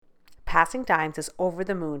Passing Dimes is over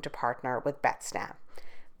the moon to partner with BetStamp.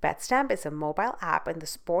 BetStamp is a mobile app in the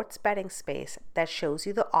sports betting space that shows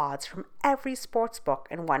you the odds from every sportsbook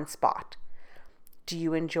in one spot. Do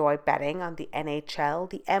you enjoy betting on the NHL,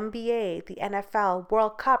 the NBA, the NFL,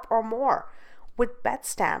 World Cup, or more? With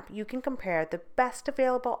BetStamp, you can compare the best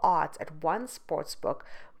available odds at one sportsbook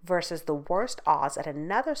versus the worst odds at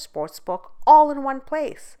another sportsbook all in one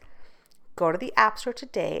place. Go to the App Store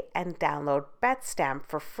today and download BetStamp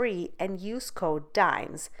for free and use code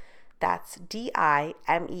DIMES. That's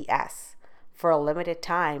DIMES. For a limited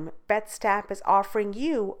time, BetStamp is offering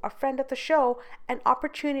you, a friend of the show, an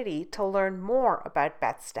opportunity to learn more about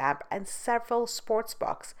BetStamp and several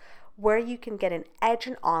sportsbooks where you can get an edge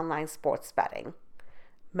in online sports betting.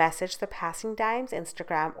 Message the Passing Dimes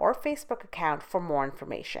Instagram or Facebook account for more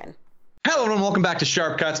information. Hello and welcome back to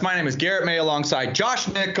Sharp Cuts. My name is Garrett May alongside Josh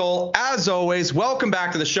Nickel. As always, welcome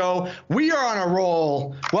back to the show. We are on a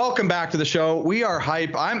roll. Welcome back to the show. We are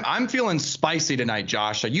hype. I'm feeling spicy tonight,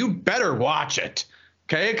 Josh. So you better watch it,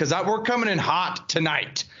 okay? Because we're coming in hot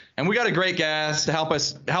tonight. And we got a great guest to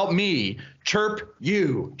help me chirp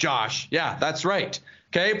you, Josh. Yeah, that's right.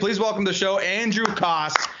 Okay, please welcome to the show, Andrew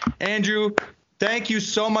Koss. Andrew, thank you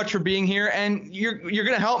so much for being here. And you're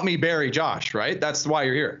going to help me bury Josh, right? That's why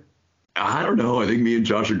you're here. I don't know. I think me and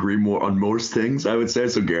Josh agree more on most things, I would say.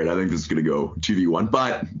 So, Garrett, I think this is going to go 2v1.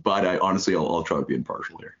 But I honestly, I'll try to be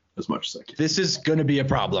impartial here as much as I can. This is going to be a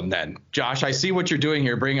problem then. Josh, I see what you're doing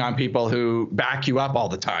here, bringing on people who back you up all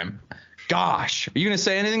the time. Gosh, are you going to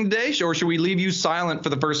say anything today, or should we leave you silent for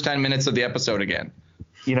the first 10 minutes of the episode again?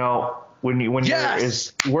 You know, when you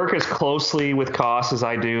work as closely with Koss as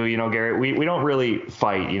I do, you know, Garrett, we don't really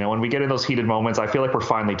fight. You know, when we get in those heated moments, I feel like we're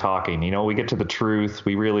finally talking. You know, we get to the truth.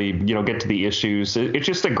 We really, you know, get to the issues. It's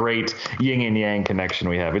just a great yin and yang connection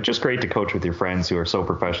we have. It's just great to coach with your friends who are so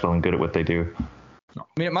professional and good at what they do. I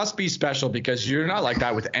mean, it must be special because you're not like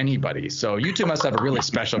that with anybody. So you two must have a really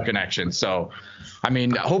special connection. So, I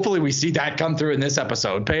mean, hopefully we see that come through in this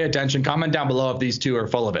episode. Pay attention. Comment down below if these two are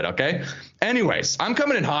full of it, okay? Anyways, I'm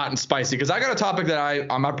coming in hot and spicy because I got a topic that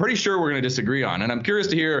I'm pretty sure we're going to disagree on. And I'm curious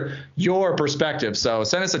to hear your perspective. So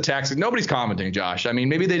send us a text. Nobody's commenting, Josh. I mean,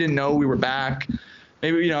 maybe they didn't know we were back.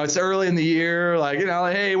 Maybe, you know, it's early in the year. Like, you know,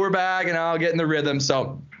 like, hey, we're back and I'll get in the rhythm.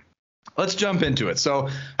 So let's jump into it. So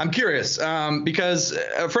I'm curious because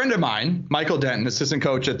a friend of mine, Michael Denton, assistant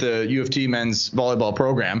coach at the U of T men's volleyball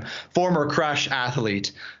program, former Crush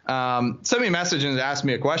athlete, sent me a message and asked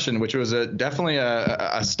me a question, which was definitely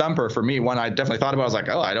a stumper for me. One I definitely thought about. I was like,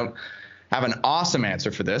 oh, I don't have an awesome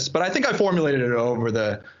answer for this, but I think I formulated it over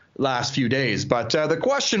the last few days. But the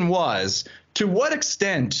question was, to what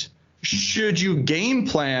extent should you game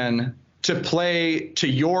plan to play to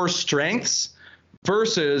your strengths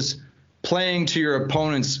versus playing to your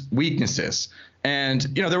opponent's weaknesses? And,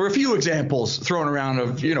 you know, there were a few examples thrown around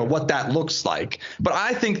of, you know, what that looks like. But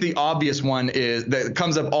I think the obvious one is that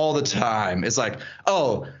comes up all the time. It's like,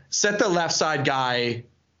 oh, set the left side guy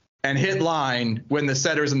and hit line when the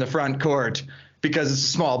setter's in the front court because it's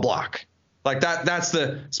a small block. Like that's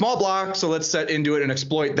the small block. So let's set into it and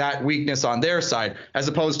exploit that weakness on their side, as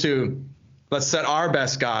opposed to let's set our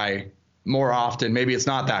best guy more often. Maybe it's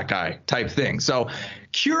not that guy type thing. So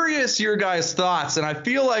curious your guys' thoughts. And I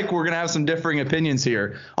feel like we're going to have some differing opinions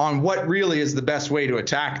here on what really is the best way to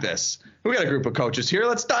attack this. We got a group of coaches here.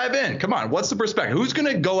 Let's dive in. Come on. What's the perspective? Who's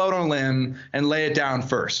going to go out on a limb and lay it down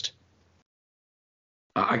first?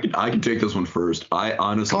 I can take this one first. I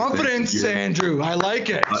honestly confidence, Andrew. I like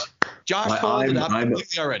it. Josh folded up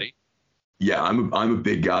completely already. Yeah, I'm a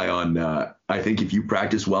big guy on. I think if you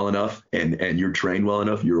practice well enough and you're trained well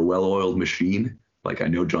enough, you're a well-oiled machine. Like I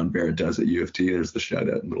know John Barrett does at U of T. There's the shout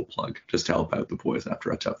out and little plug just to help out the boys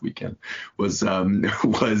after a tough weekend.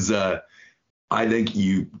 I think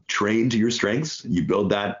you train to your strengths. You build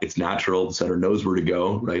that. It's natural. The setter knows where to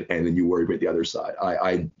go, right? And then you worry about the other side.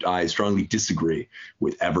 I strongly disagree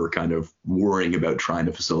with ever kind of worrying about trying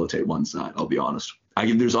to facilitate one side. I'll be honest.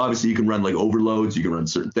 There's obviously you can run like overloads. You can run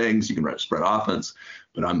certain things. You can run spread offense.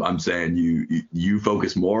 But I'm saying you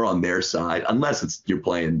focus more on their side unless you're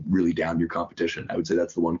playing really down your competition. I would say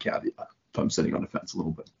that's the one caveat. If I'm sitting on the fence a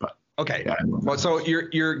little bit, but okay. Yeah, well, so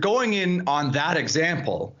you're going in on that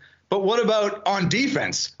example. But what about on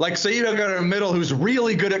defense? Like, say you got a middle who's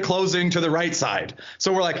really good at closing to the right side.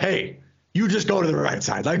 So we're like, hey, you just go to the right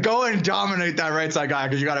side. Like, go and dominate that right side guy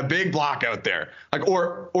because you got a big block out there. Like,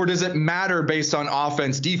 or does it matter based on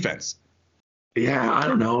offense, defense? Yeah, I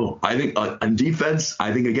don't know. I think on defense,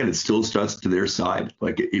 I think, again, it still starts to their side.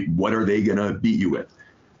 Like, what are they going to beat you with?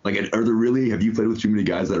 Like, have you played with too many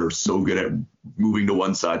guys that are so good at moving to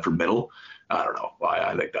one side for middle? I don't know.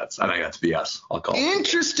 I think that's BS. I'll call it.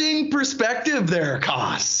 Interesting perspective there,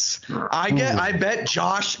 Koss. I bet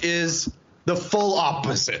Josh is the full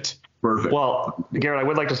opposite. Perfect. Well, Garrett, I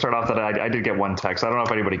would like to start off that I did get one text. I don't know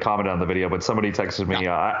if anybody commented on the video, but somebody texted me.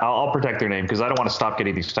 I'll protect their name because I don't want to stop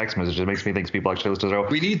getting these text messages. It makes me think people actually listen to the show.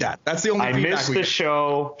 We need that. That's the only feedback we get. I missed the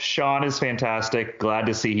show. Sean is fantastic. Glad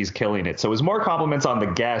to see he's killing it. So it was more compliments on the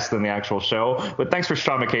guest than the actual show. But thanks for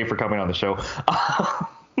Sean McKay for coming on the show.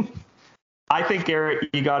 I think, Garrett,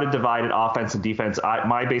 you got to divide it offense and defense.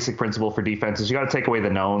 My basic principle for defense is you got to take away the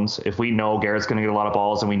knowns. If we know Garrett's going to get a lot of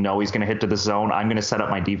balls and we know he's going to hit to the zone, I'm going to set up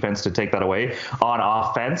my defense to take that away. On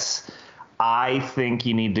offense, I think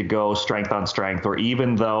you need to go strength on strength, or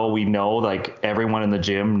even though we know like everyone in the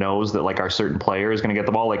gym knows that like our certain player is going to get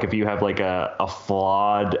the ball. Like if you have like a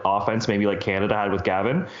flawed offense, maybe like Canada had with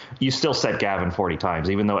Gavin, you still set Gavin 40 times,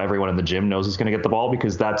 even though everyone in the gym knows he's going to get the ball,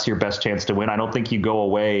 because that's your best chance to win. I don't think you go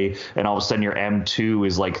away and all of a sudden your M2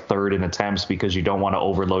 is like third in attempts because you don't want to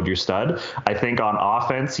overload your stud. I think on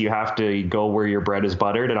offense, you have to go where your bread is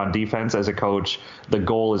buttered. And on defense, as a coach, the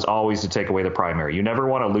goal is always to take away the primary. You never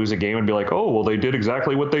want to lose a game and be like, oh, well, they did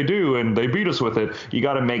exactly what they do and they beat us with it. You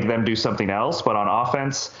got to make them do something else. But on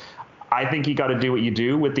offense, I think you got to do what you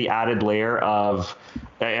do with the added layer of,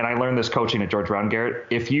 and I learned this coaching at George Brown, Garrett,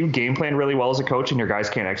 if you game plan really well as a coach and your guys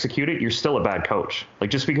can't execute it, you're still a bad coach. Like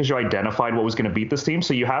just because you identified what was going to beat this team.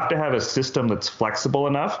 So you have to have a system that's flexible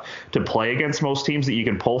enough to play against most teams that you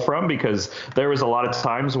can pull from, because there was a lot of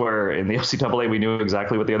times where in the OCAA we knew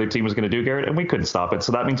exactly what the other team was going to do, Garrett, and we couldn't stop it.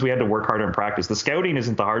 So that means we had to work harder in practice. The scouting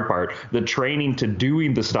isn't the hard part. The training to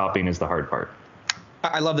doing the stopping is the hard part.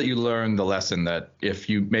 I love that you learned the lesson that if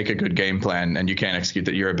you make a good game plan and you can't execute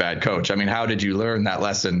that, you're a bad coach. I mean, how did you learn that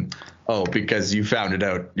lesson? Oh, because you found it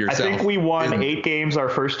out yourself. I think we won 8 games our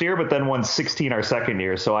first year, but then won 16 our second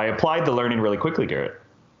year. So I applied the learning really quickly, Garrett.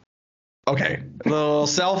 Okay, a little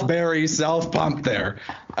self-bury, self-pump there.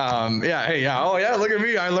 Yeah, hey, yeah, oh yeah, look at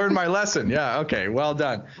me, I learned my lesson. Yeah, okay, well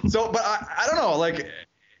done. So, but I don't know, like,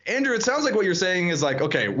 Andrew, it sounds like what you're saying is like,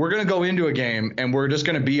 okay, we're going to go into a game and we're just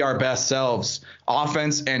going to be our best selves,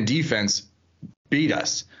 offense and defense, beat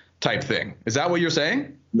us type thing. Is that what you're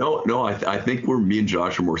saying? No, I think me and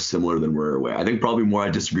Josh are more similar than we're away. I think probably more I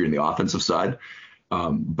disagree on the offensive side.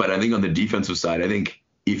 But I think on the defensive side, I think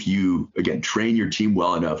if you, again, train your team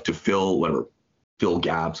well enough to fill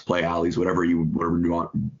gaps, play alleys, whatever you want,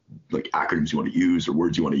 like acronyms you want to use or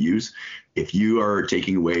words you want to use, if you are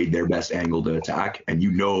taking away their best angle to attack, and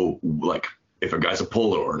you know, like if a guy's a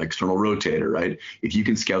puller or an external rotator, right? If you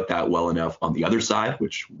can scout that well enough on the other side,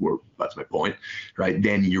 that's my point, right?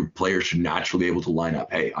 Then your players should naturally be able to line up.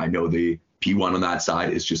 Hey, I know the P1 on that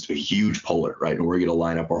side is just a huge puller, right? And we're going to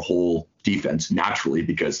line up our whole defense naturally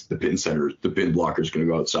because the pin blocker is going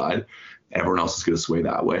to go outside. Everyone else is going to sway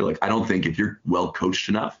that way. Like, I don't think if you're well coached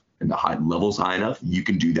enough and the level's high enough, you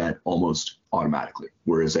can do that almost automatically.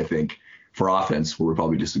 Whereas I think for offense, where we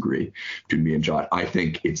probably disagree between me and John, I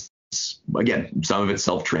think it's, again, some of it's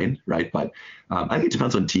self-trained, right? But I think it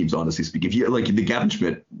depends on teams, honestly speaking. If you like the Gavin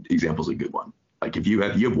Schmidt example is a good one. Like if you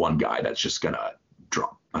have one guy that's just gonna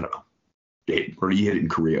drop, I don't know, or he hit it in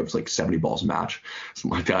Korea, it was like 70 balls a match,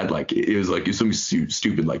 something like that. Like it was something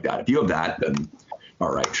stupid like that. If you have that, then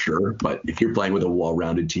all right, sure. But if you're playing with a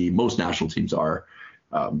well-rounded team, most national teams are,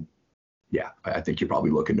 I think you're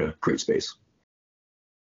probably looking to create space.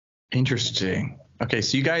 Interesting. Okay,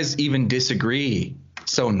 so you guys even disagree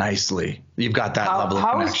so nicely. You've got that level of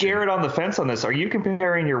connection. How is Garrett on the fence on this? Are you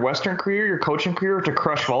comparing your Western career, your coaching career, to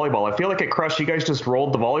Crush Volleyball? I feel like at Crush, you guys just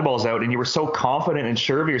rolled the volleyballs out and you were so confident and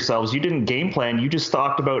sure of yourselves. You didn't game plan. You just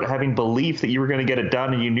talked about having belief that you were going to get it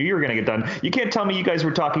done, and you knew you were going to get done. You can't tell me you guys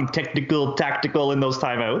were talking technical, tactical in those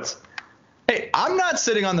timeouts. Hey, I'm not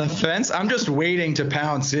sitting on the fence. I'm just waiting to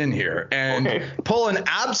pounce in here and pull an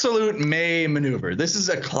absolute May maneuver. This is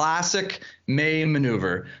a classic May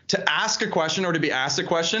maneuver, to ask a question or to be asked a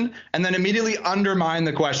question and then immediately undermine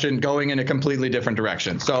the question going in a completely different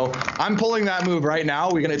direction. So I'm pulling that move right now.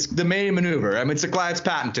 It's the May maneuver. I mean, it's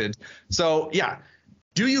patented. So yeah,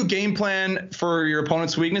 do you game plan for your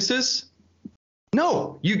opponent's weaknesses?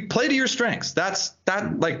 No, you play to your strengths.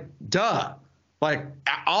 Duh. Like,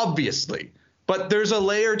 obviously. But there's a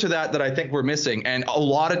layer to that I think we're missing, and a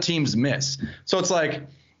lot of teams miss. So it's like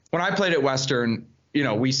when I played at Western,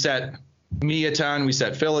 we set me a ton, we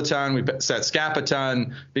set Phil a ton, we set Scap a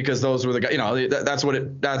ton, because those were the guys, that's what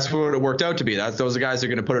it worked out to be. Those are the guys who are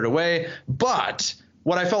going to put it away. But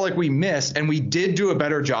what I felt like we missed, and we did do a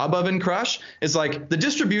better job of in Crush, is like the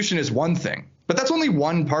distribution is one thing. But that's only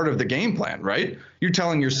one part of the game plan, right? You're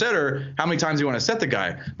telling your setter how many times you want to set the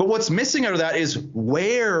guy. But what's missing out of that is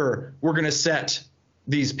where we're going to set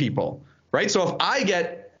these people. right? So if I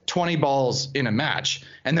get 20 balls in a match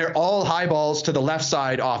and they're all high balls to the left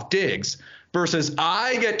side off digs versus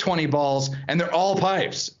I get 20 balls and they're all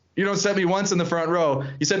pipes. You don't set me once in the front row.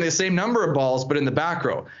 You set me the same number of balls, but in the back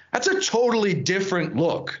row. That's a totally different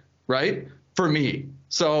look, right? For me.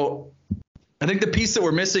 So I think the piece that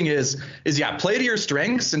we're missing is play to your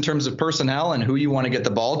strengths in terms of personnel and who you want to get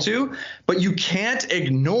the ball to, but you can't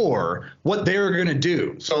ignore what they're going to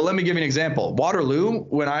do. So let me give you an example. Waterloo,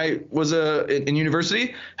 when I was in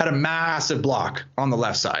university, had a massive block on the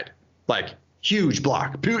left side, like huge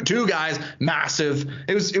block, two guys, massive.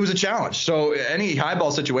 It was a challenge. So any high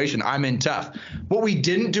ball situation, I'm in tough. What we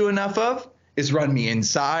didn't do enough of is run me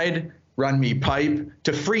inside, run me pipe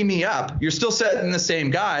to free me up. You're still setting the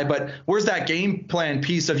same guy, but where's that game plan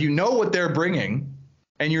piece of what they're bringing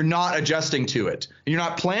and you're not adjusting to it. You're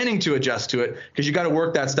not planning to adjust to it because you got to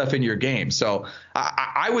work that stuff in your game. So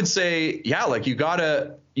I would say, yeah, like you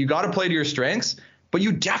gotta play to your strengths, but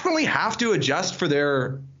you definitely have to adjust for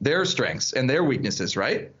their strengths and their weaknesses,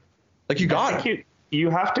 right? Like you got to. You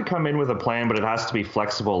have to come in with a plan, but it has to be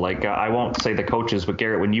flexible. Like I won't say the coaches, but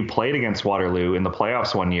Garrett, when you played against Waterloo in the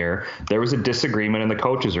playoffs one year, there was a disagreement in the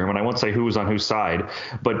coaches room, and I won't say who was on whose side,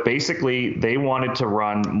 but basically they wanted to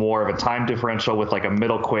run more of a time differential with like a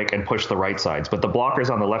middle quick and push the right sides. But the blockers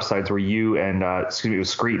on the left sides were you and it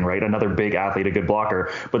was Screeton, right? Another big athlete, a good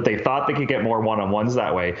blocker. But they thought they could get more one-on-ones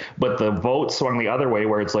that way. But the vote swung the other way,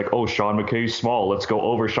 where it's like, oh, Sean McKay's small, let's go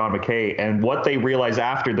over Sean McKay. And what they realized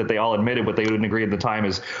after that, they all admitted what they wouldn't agree at the time,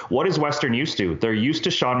 is what is Western used to? They're used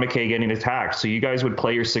to Sean McKay getting attacked. So you guys would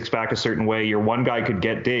play your six back a certain way. Your one guy could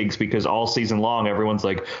get digs because all season long, everyone's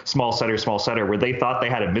like small setter, where they thought they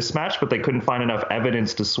had a mismatch, but they couldn't find enough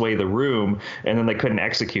evidence to sway the room, and then they couldn't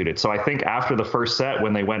execute it. So I think after the first set,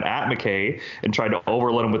 when they went at McKay and tried to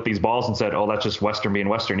overload him with these balls and said, oh, that's just Western being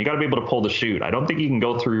Western, you got to be able to pull the shoot. I don't think you can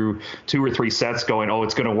go through 2 or 3 sets going, oh,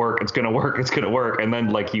 it's going to work, and then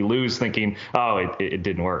like you lose thinking, oh, it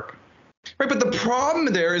didn't work. Right, but the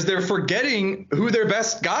problem there is they're forgetting who their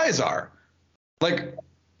best guys are. Like,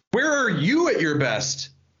 where are you at your best?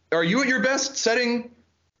 Are you at your best setting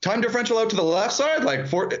time differential out to the left side? Like,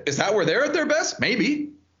 is that where they're at their best?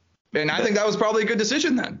 Maybe. And I think that was probably a good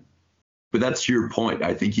decision then. But that's your point.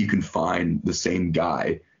 I think you can find the same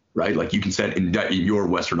guy, right? Like you can set in your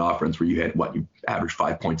Western offense where you had you average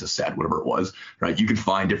 5 points a set, whatever it was, right? You can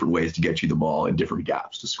find different ways to get you the ball in different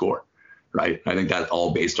gaps to score. Right. I think that's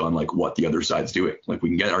all based on like what the other side's doing. Like we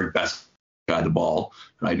can get our best guy the ball,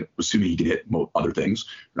 right? Assuming he can hit other things,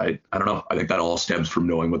 right? I don't know. I think that all stems from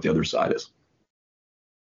knowing what the other side is.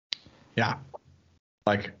 Yeah.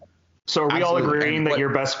 Like, so are we all agreeing that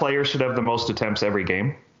your best player should have the most attempts every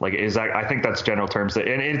game? Like, is that, I think that's general terms, and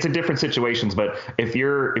it's in different situations, but if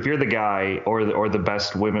you're the guy or the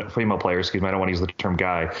best female player, excuse me, I don't want to use the term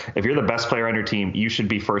guy. If you're the best player on your team, you should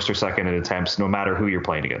be first or second in attempts, no matter who you're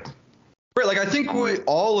playing against. Right, like I think we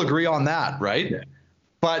all agree on that, right? Yeah.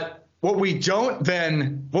 But what we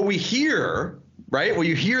hear, right? Well,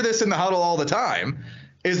 you hear this in the huddle all the time,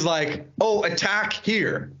 is like, oh, attack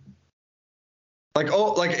here. Like,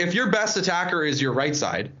 oh, like if your best attacker is your right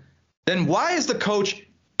side, then why is the coach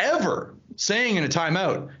ever saying in a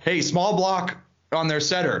timeout, hey, small block on their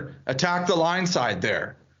setter, attack the line side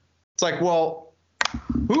there? It's like, well,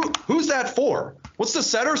 who's that for? What's the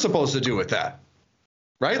setter supposed to do with that?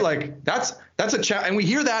 Right? Like that's a and we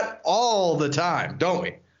hear that all the time, don't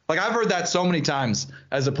we? Like I've heard that so many times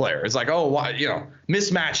as a player. It's like, oh, why,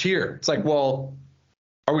 mismatch here. It's like, well,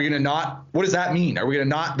 are we going to not, what does that mean? Are we going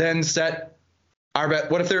to not then set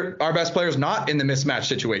what if our best player is not in the mismatch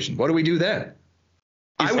situation? What do we do then?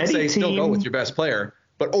 I would say still go with your best player,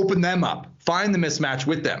 but open them up, find the mismatch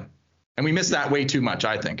with them. And we miss that way too much,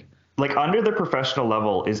 I think. Like under the professional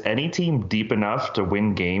level, is any team deep enough to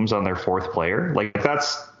win games on their fourth player? Like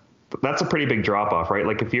that's a pretty big drop off, right?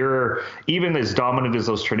 Like if you're even as dominant as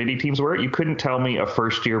those Trinity teams were, you couldn't tell me a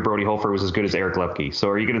first year Brody Hofer was as good as Eric Lepke. So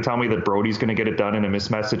are you going to tell me that Brody's going to get it done in a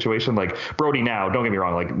mismatch situation? Like Brody now, don't get me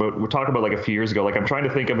wrong. Like we're talking about like a few years ago, like I'm trying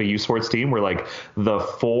to think of a U Sports team where like the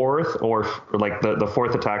fourth or like the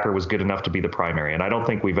fourth attacker was good enough to be the primary. And I don't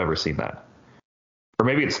think we've ever seen that. Or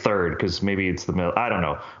maybe it's third because maybe it's the middle. I don't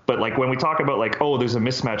know. But like when we talk about like, oh, there's a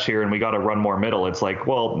mismatch here and we got to run more middle. It's like,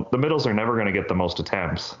 well, the middles are never going to get the most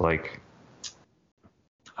attempts. Like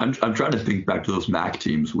I'm trying to think back to those MAC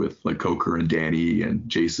teams with like Coker and Danny and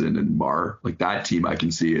Jason and Mar. Like that team I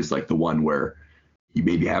can see is like the one where you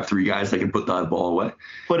maybe have 3 guys that can put that ball away.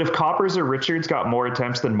 But if Coppers or Richards got more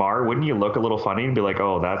attempts than Mar, wouldn't you look a little funny and be like,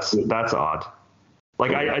 oh, that's odd?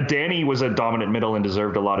 Like Danny was a dominant middle and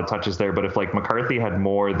deserved a lot of touches there, but if like McCarthy had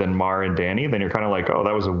more than Mar and Danny, then you're kind of like, oh,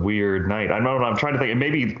 that was a weird night. I don't know. I'm trying to think, and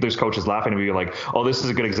maybe there's coaches laughing at me like, oh, this is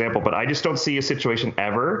a good example, but I just don't see a situation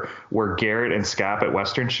ever where Garrett and Scap at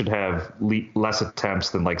Western should have less attempts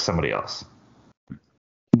than like somebody else.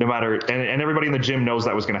 No matter, and everybody in the gym knows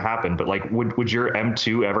that was going to happen, but like, would your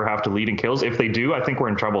M2 ever have to lead in kills? If they do, I think we're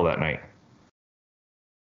in trouble that night.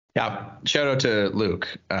 Yeah, shout out to Luke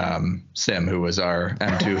Sim, who was our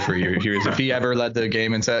M2 for years. If he ever led the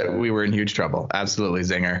game and said we were in huge trouble, absolutely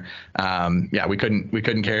zinger. Yeah, we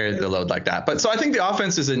couldn't carry the load like that. But so I think the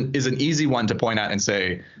offense is an easy one to point at and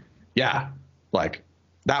say, yeah, like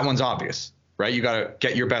that one's obvious, right? You got to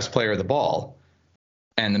get your best player the ball.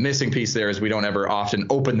 And the missing piece there is we don't ever often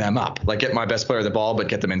open them up, like get my best player the ball, but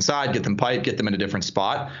get them inside, get them pipe, get them in a different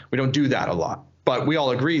spot. We don't do that a lot. But we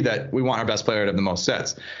all agree that we want our best player to have the most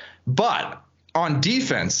sets. But on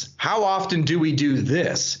defense, how often do we do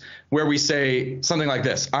this where we say something like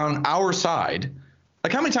this on our side?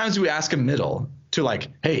 Like how many times do we ask a middle to like,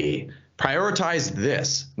 hey, prioritize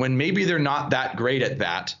this when maybe they're not that great at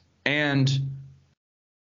that and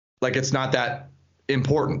like it's not that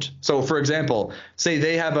important. So for example, say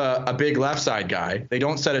they have a big left side guy. They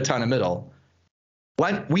don't set a ton of middle.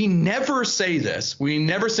 Like we never say this. We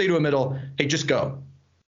never say to a middle, hey, just go.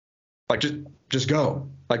 Like just go.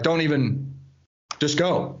 Like don't even just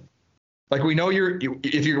go. Like we know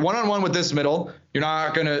if you're one-on-one with this middle, you're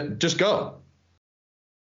not gonna just go.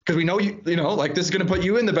 Because we know you know, like this is gonna put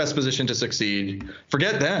you in the best position to succeed.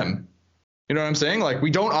 Forget them. You know what I'm saying? Like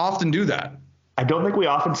we don't often do that. I don't think we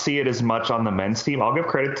often see it as much on the men's team. I'll give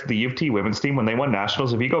credit to the U of T women's team when they won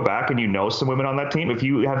nationals. If you go back and you know some women on that team, if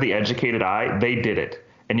you have the educated eye, they did it.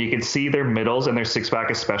 And you can see their middles and their six-pack,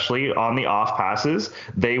 especially on the off passes.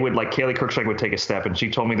 They would, like, Kaylee Kirkstrom would take a step, and she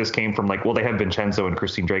told me this came from, like, well, they have Vincenzo and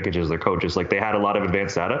Christine Drakage as their coaches. Like, they had a lot of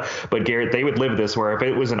advanced data. But, Garrett, they would live this where if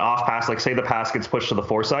it was an off pass, like, say the pass gets pushed to the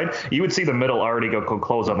fore side, you would see the middle already go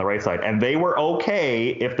close on the right side. And they were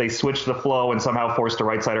okay if they switched the flow and somehow forced a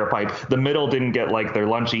right side or a pipe. The middle didn't get, like, their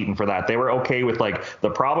lunch eaten for that. They were okay with, like, the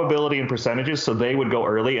probability and percentages, so they would go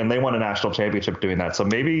early, and they won a national championship doing that. So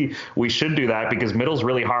maybe we should do that because middle's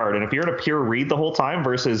really hard. And if you're in a pure read the whole time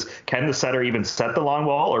versus can the setter even set the long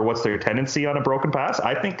ball or what's their tendency on a broken pass,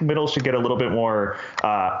 I think middle should get a little bit more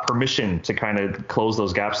permission to kind of close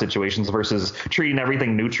those gap situations versus treating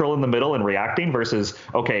everything neutral in the middle and reacting versus,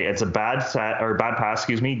 okay, it's a bad set or bad pass,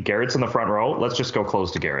 Garrett's in the front row, let's just go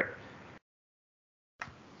close to Garrett.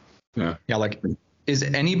 Yeah, like, is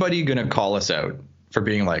anybody going to call us out for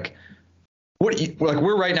being like, like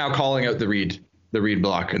we're right now calling out the read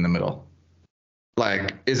block in the middle.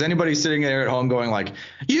 Like, is anybody sitting there at home going like,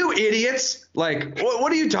 you idiots? Like,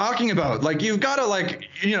 what are you talking about? Like, you've got to like,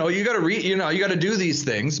 you got to read, you got to do these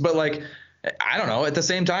things. But like, I don't know. At the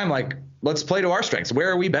same time, like, let's play to our strengths.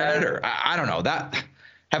 Where are we better? I don't know that.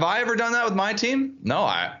 Have I ever done that with my team? No,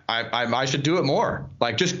 I should do it more.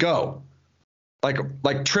 Like, just go.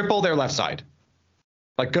 Like triple their left side.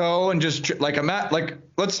 Like, go and just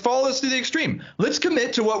let's follow this to the extreme. Let's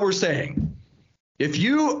commit to what we're saying. If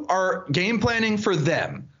you are game planning for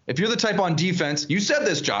them, if you're the type on defense, you said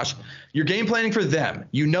this, Josh, you're game planning for them.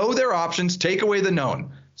 You know their options, take away the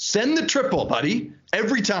known. Send the triple, buddy,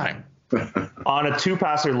 every time. On a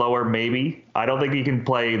two-passer lower, maybe. I don't think you can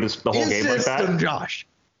play the whole game like that. In system, Josh.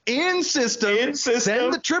 In system,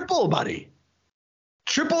 send the triple, buddy.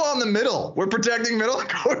 Triple on the middle. We're protecting middle.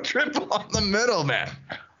 Go triple on the middle, man.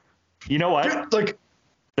 You know what? Like,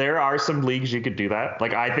 there are some leagues you could do that.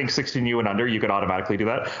 Like, I think 16U and under, you could automatically do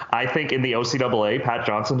that. I think in the OCAA, Pat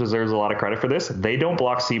Johnson deserves a lot of credit for this. They don't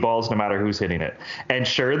block C balls no matter who's hitting it. And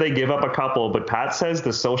sure, they give up a couple, but Pat says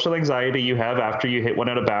the social anxiety you have after you hit one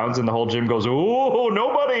out of bounds and the whole gym goes, oh,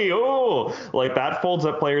 nobody, oh. Like, that folds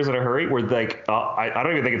up players in a hurry where, like, I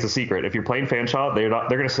don't even think it's a secret. If you're playing Fanshawe, they're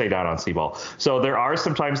going to stay down on C ball. So there are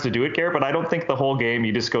some times to do it, Garrett, but I don't think the whole game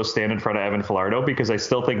you just go stand in front of Evan Filardo because I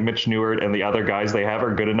still think Mitch Newart and the other guys they have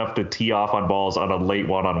are good enough to tee off on balls on a late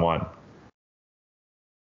one-on-one.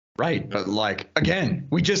 Right. But like, again,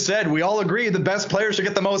 we just said we all agree the best player should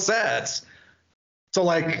get the most sets. So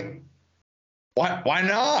like, why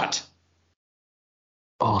not?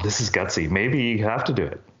 Oh, this is gutsy. Maybe you have to do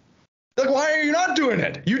it. Like, why are you not doing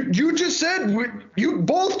it? You just said, you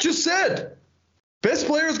both just said. Best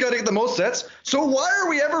players got to get the most sets. So why are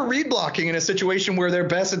we ever read blocking in a situation where their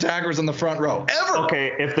best attackers in the front row? Ever.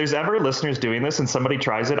 Okay, if there's ever listeners doing this and somebody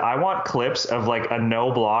tries it, I want clips of like a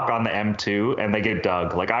no block on the M2 and they get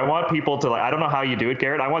dug. Like, I want people to, like, I don't know how you do it,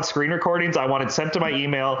 Garrett. I want screen recordings. I want it sent to my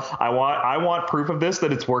email. I want proof of this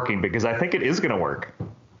that it's working because I think it is going to work.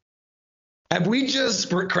 Have we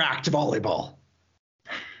just cracked volleyball?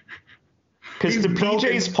 Because to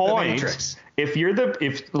PJ's point,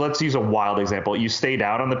 if let's use a wild example, you stay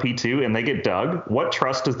down on the P2 and they get dug, what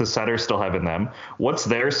trust does the setter still have in them? What's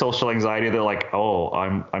their social anxiety? They're like, oh,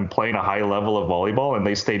 I'm playing a high level of volleyball and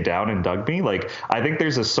they stayed down and dug me. Like, I think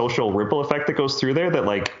there's a social ripple effect that goes through there that,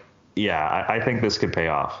 like, yeah, I think this could pay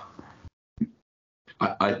off.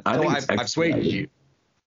 I think I've swayed you.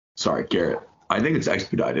 Sorry, Garrett. I think it's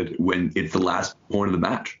expedited when it's the last point of the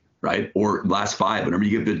match, right? Or last 5, whenever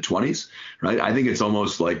you get to the 20s, right? I think it's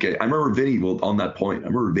almost like, I remember Vinny, on that point, I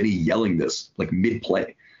remember Vinny yelling this like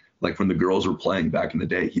mid-play, like when the girls were playing back in the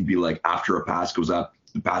day. He'd be like, after a pass goes up,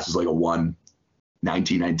 the pass is like a 1,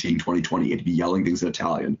 1919, 2020, he'd be yelling things in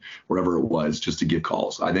Italian, whatever it was, just to give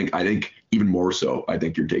calls. I think even more so, I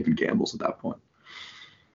think you're taking gambles at that point.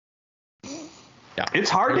 Yeah. It's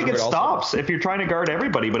hard to get stops if you're trying to guard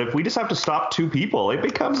everybody, but if we just have to stop 2 people, it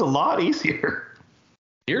becomes a lot easier.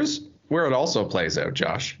 Here's where it also plays out,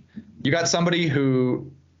 Josh. You got somebody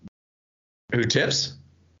who tips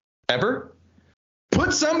ever.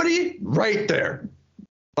 Put somebody right there.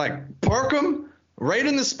 Like, park them right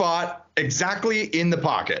in the spot, exactly in the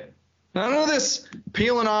pocket. None of this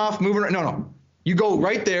peeling off, moving. No. You go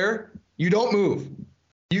right there. You don't move.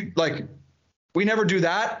 We never do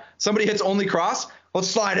that. Somebody hits only cross. Let's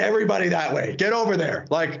slide everybody that way. Get over there.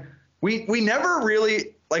 Like, we never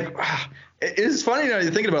really, like, it is funny now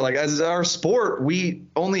you're thinking about, like, as our sport, we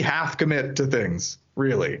only half commit to things,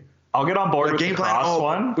 really. I'll get on board with the cross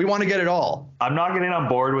one. We want to get it all. I'm not getting on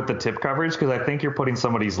board with the tip coverage because I think you're putting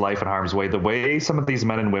somebody's life in harm's way. The way some of these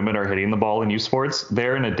men and women are hitting the ball in youth sports,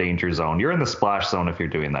 they're in a danger zone. You're in the splash zone if you're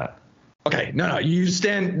doing that. Okay, no, you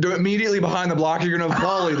stand immediately behind the block. You're going to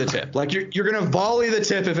volley the tip. Like, you're going to volley the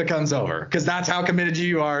tip if it comes over, because that's how committed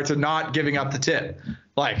you are to not giving up the tip.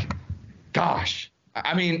 Like, gosh.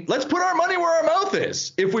 I mean, let's put our money where our mouth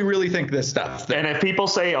is if we really think this stuff. And if people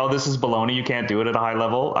say, oh, this is baloney, you can't do it at a high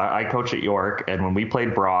level. I coach at York, and when we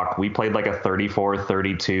played Brock, we played like a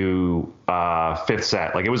 34-32 fifth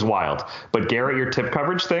set. Like, it was wild. But Garrett, your tip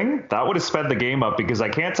coverage thing, that would have sped the game up, because I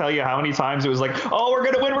can't tell you how many times it was like, oh, we're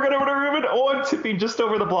going to win. Oh, I'm tipping just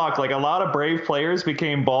over the block. Like, a lot of brave players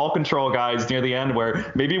became ball control guys near the end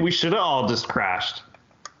where maybe we should have all just crashed.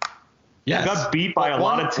 Yes. Got beat by a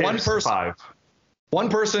lot of tips. One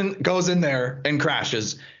person goes in there and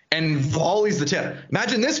crashes and volleys the tip.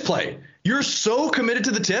 Imagine this play. You're so committed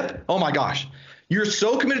to the tip. Oh my gosh. You're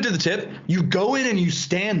so committed to the tip. You go in and you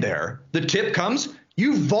stand there. The tip comes.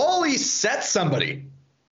 You volley set somebody.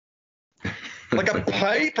 Like a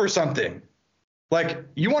pipe or something. Like,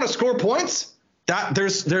 you want to score points?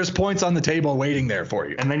 There's points on the table waiting there for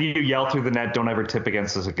you. And then you yell through the net, don't ever tip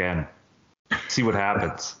against us again. See what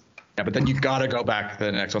happens. Yeah, but then you got to go back to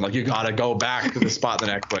the next one. Like, you got to go back to the spot the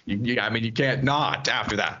next one. I mean, you can't not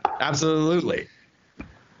after that. Absolutely.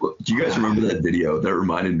 Well, do you guys remember that video? That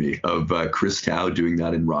reminded me of Chris Tao doing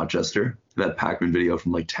that in Rochester. That Pac-Man video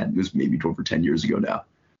from like 10, it was maybe over 10 years ago now.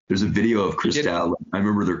 There's a video of Chris Tao. I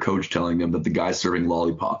remember their coach telling them that the guy's serving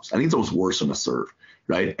lollipops. I think it's almost worse on a serve,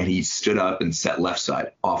 right? And he stood up and set left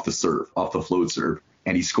side off the serve, off the float serve.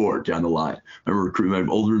 And he scored down the line. I remember my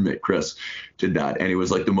old roommate, Chris, did that. And it was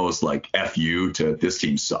like the most like F you to this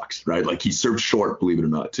team sucks, right? Like, he served short, believe it or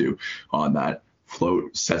not, too, on that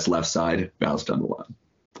float, sets left side, bounced down the line.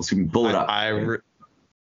 So we can pull it up. I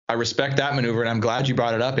respect that maneuver, and I'm glad you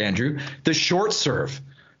brought it up, Andrew. The short serve.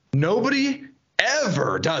 Nobody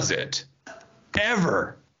ever does it.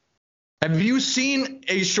 Ever. Have you seen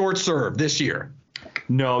a short serve this year?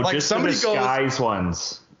 No, like, just some of the skies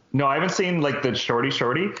ones. No, I haven't seen like the shorty.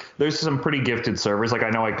 There's some pretty gifted servers. Like, I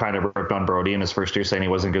know I kind of ripped on Brody in his first year saying he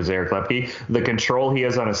wasn't good as Eric Lepke. The control he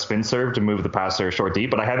has on a spin serve to move the passer short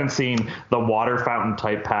deep, but I haven't seen the water fountain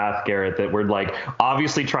type path, Garrett, that we're like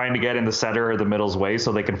obviously trying to get in the center or the middle's way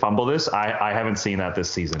so they can fumble this. I haven't seen that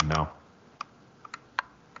this season, no.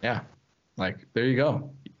 Yeah, like, there you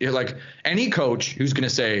go. You're like, any coach who's going to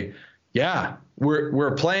say, yeah,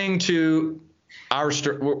 we're playing to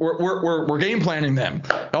we're game planning them.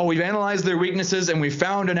 Oh, we've analyzed their weaknesses and we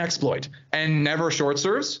found an exploit, and never short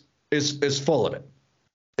serves is full of it.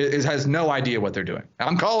 It has no idea what they're doing.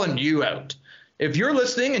 I'm calling you out. If you're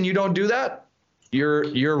listening and you don't do that,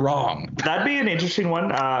 you're wrong. That'd be an interesting one.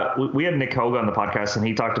 We had Nick Hogue on the podcast, and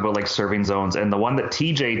he talked about like serving zones. And the one that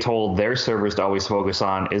TJ told their servers to always focus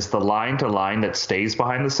on is the line to line that stays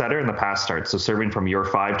behind the setter and the pass starts. So serving from your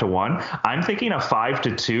 5 to 1. I'm thinking a 5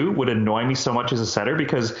 to 2 would annoy me so much as a setter,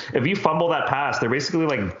 because if you fumble that pass, they're basically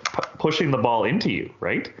like pushing the ball into you,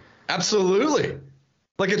 right? Absolutely.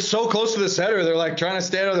 Like, it's so close to the setter. They're like trying to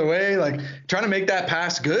stay out of the way. Like, trying to make that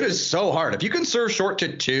pass good is so hard. If you can serve short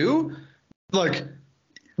to 2, like,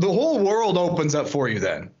 the whole world opens up for you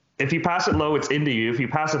then. if you pass it low, it's into you. If you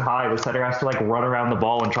pass it high, the setter has to like run around the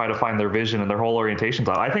ball and try to find their vision, and their whole orientation's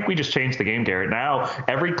off. I think we just changed the game, Garrett. Now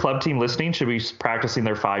every club team listening should be practicing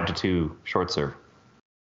their 5-2 short serve.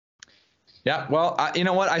 Yeah, well, you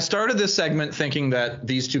know what? I started this segment thinking that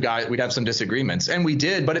these two guys, we'd have some disagreements, and we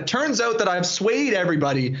did. But it turns out that I've swayed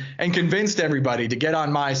everybody and convinced everybody to get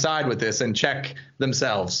on my side with this and check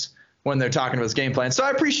themselves when they're talking about this game plan. So I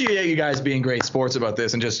appreciate you guys being great sports about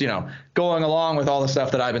this and just, going along with all the stuff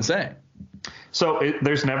that I've been saying. So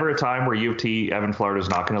there's never a time where U of T, Evan Florida is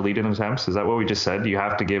not going to lead in attempts. Is that what we just said? You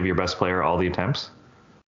have to give your best player all the attempts?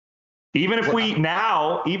 Even if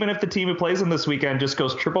the team who plays him this weekend just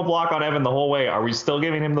goes triple block on Evan the whole way, are we still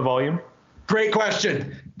giving him the volume? Great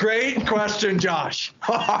question. Great question, Josh.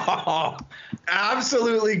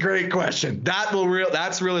 Absolutely great question.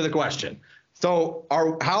 That's really the question. So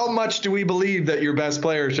how much do we believe that your best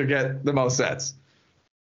player should get the most sets?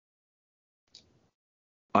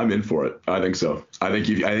 I'm in for it. I think so. I think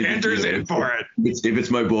Andrew's in for it. If it's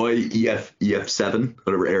my boy EF7,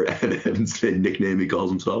 whatever Evan's nickname he calls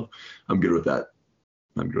himself, I'm good with that.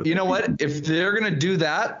 You know what? If they're gonna do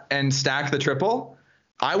that and stack the triple,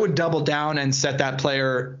 I would double down and set that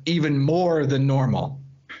player even more than normal.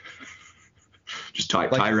 Just tie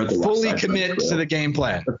her at the left fully side. Commit to the game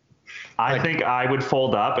plan. I think I would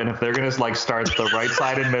fold up, and if they're going to start the right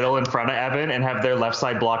side and middle in front of Evan and have their left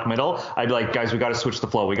side block middle, I'd be like, guys, we got to switch the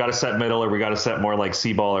flow. We got to set middle, or we got to set more like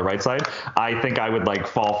C-ball or right side. I think I would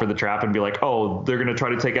fall for the trap and be like, oh, they're going to try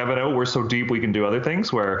to take Evan out. We're so deep we can do other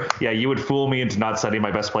things, where, yeah, you would fool me into not setting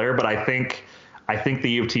my best player. But I think the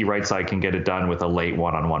U of T right side can get it done with a late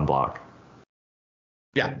one-on-one block.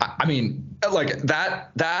 Yeah, I mean,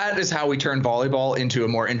 that is how we turn volleyball into a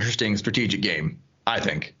more interesting strategic game, I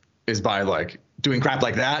think. Is by doing crap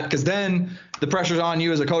like that, because then the pressure's on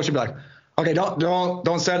you as a coach to be like, okay,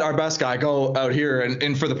 don't set our best guy, go out here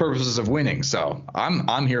and for the purposes of winning. So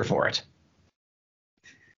I'm here for it.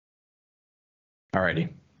 Alrighty,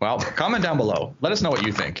 well, comment down below. Let us know what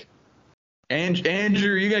you think. And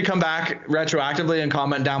Andrew, you gonna come back retroactively and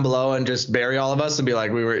comment down below and just bury all of us and be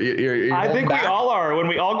like, I think we all are. When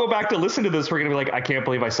we all go back to listen to this, we're gonna be like, I can't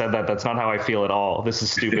believe I said that. That's not how I feel at all. This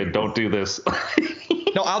is stupid. Don't do this.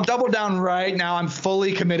 No, I'll double down right now. I'm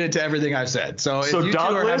fully committed to everything I've said. So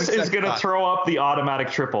Douglas is going to throw up the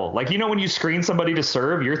automatic triple. When you screen somebody to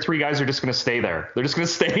serve, your three guys are just going to stay there. They're just going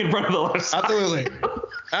to stay in front of the left side.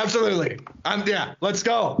 Absolutely. Let's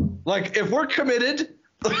go. If we're committed,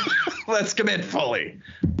 let's commit fully.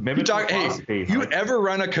 You ever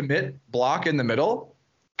run a commit block in the middle?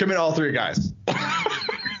 Commit all three guys.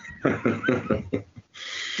 Do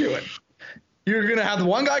it. You're going to have the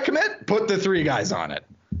one guy commit, put the three guys on it.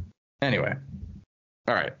 Anyway.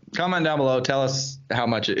 All right. Comment down below. Tell us how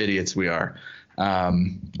much idiots we are,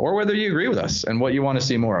 or whether you agree with us and what you want to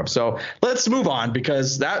see more of. So let's move on,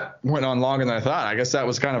 because that went on longer than I thought. I guess that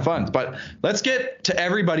was kind of fun. But let's get to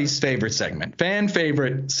everybody's favorite segment, fan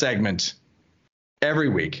favorite segment every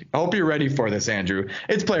week. I hope you're ready for this, Andrew.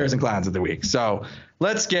 It's Players and Clowns of the Week. So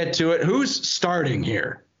let's get to it. Who's starting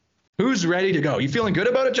here? Who's ready to go? You feeling good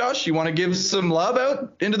about it, Josh? You want to give some love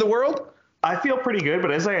out into the world? I feel pretty good, but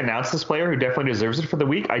as I announce this player who definitely deserves it for the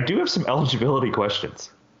week, I do have some eligibility questions.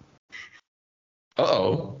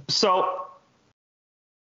 Uh-oh. So,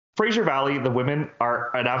 Fraser Valley, the women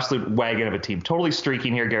are an absolute wagon of a team. Totally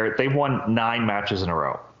streaking here, Garrett. They've won 9 matches in a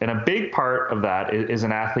row. And a big part of that is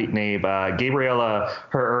an athlete named Gabriela.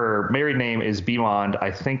 Her married name is Bimond. I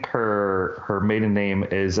think her maiden name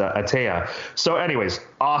is Atea. So anyways,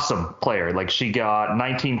 awesome player. She got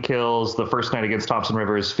 19 kills the first night against Thompson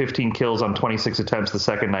Rivers, 15 kills on 26 attempts the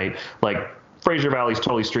second night. Fraser Valley's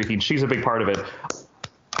totally streaking. She's a big part of it.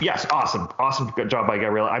 Yes, awesome. Awesome job by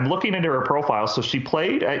Gabriela. I'm looking into her profile. So she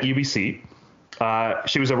played at UBC.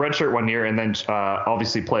 She was a redshirt one year and then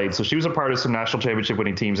obviously played. So she was a part of some national championship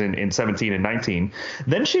winning teams in 17 and 19.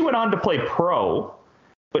 Then she went on to play pro,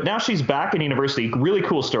 but now she's back in university. Really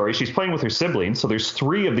cool story. She's playing with her siblings. So there's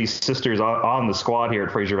 3 of these sisters on the squad here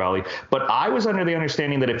at Fraser Valley. But I was under the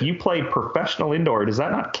understanding that if you played professional indoor, does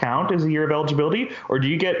that not count as a year of eligibility? Or do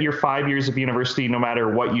you get your 5 years of university no matter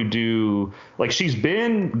what you do? She's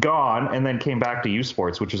been gone and then came back to U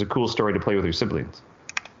Sports, which is a cool story to play with her siblings.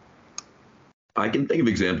 I can think of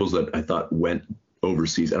examples that I thought went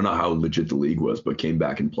overseas. I don't know how legit the league was, but came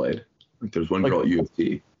back and played. There's one girl at U of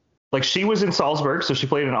T. She was in Salzburg, so she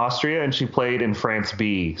played in Austria, and she played in France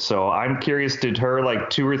B. So I'm curious, did her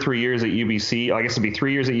 2 or 3 years at UBC, I guess it'd be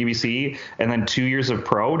 3 years at UBC, and then 2 years of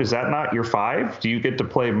pro, does that not your 5? Do you get to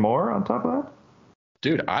play more on top of that?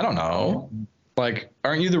 Dude, I don't know.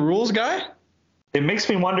 Aren't you the rules guy? It makes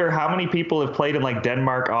me wonder how many people have played in like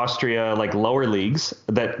Denmark, Austria, like lower leagues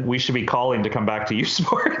that we should be calling to come back to U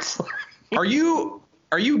Sports. Are you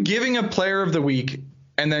giving a player of the week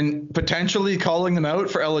and then potentially calling them out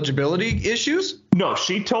for eligibility issues? No,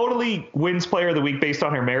 she totally wins player of the week based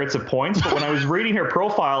on her merits of points. But when I was reading her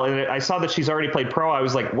profile and I saw that she's already played pro, I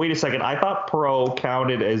was like, wait a second, I thought pro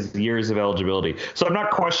counted as years of eligibility. So I'm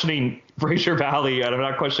not questioning Fraser Valley and I'm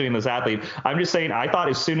not questioning this athlete. I'm just saying I thought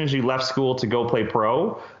as soon as you left school to go play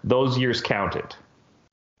pro, those years counted.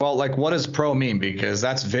 Well, like, what does pro mean? Because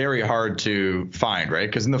that's very hard to find, right?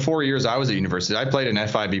 Because in the 4 years I was at university, I played in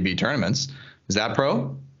FIVB tournaments. Is that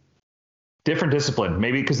pro? Different discipline,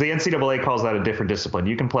 maybe, because the NCAA calls that a different discipline.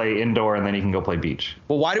 You can play indoor and then you can go play beach.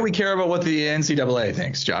 Well, why do we care about what the NCAA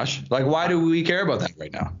thinks, Josh? Like, why do we care about that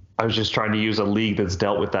right now? I was just trying to use a league that's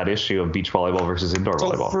dealt with that issue of beach volleyball versus indoor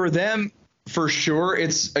volleyball. For them, for sure,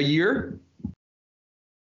 it's a year.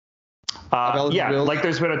 Yeah, like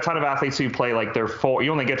there's been a ton of athletes who play like they're 4.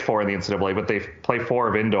 You only get 4 in the NCAA, but they play 4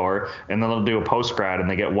 of indoor, and then they'll do a post grad and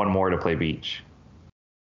they get 1 more to play beach.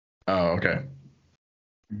 Oh, okay.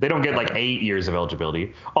 They don't get like 8 years of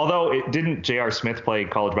eligibility. Although it didn't J.R. Smith play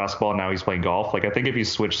college basketball, now he's playing golf. Like I think if you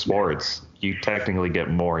switch sports, you technically get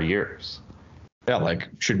more years. Yeah, like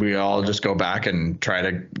should we all just go back and try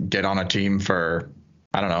to get on a team for,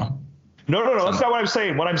 I don't know. No, that's not what I'm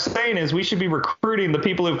saying. What I'm saying is we should be recruiting the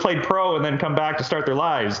people who've played pro and then come back to start their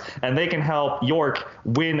lives, and they can help York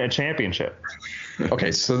win a championship.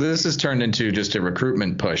 Okay, so this has turned into just a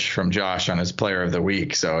recruitment push from Josh on his player of the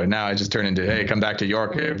week. So now it just turned into, hey, come back to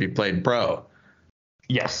York if you played pro.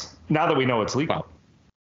 Yes, now that we know it's legal.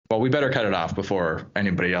 Well, we better cut it off before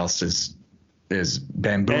anybody else is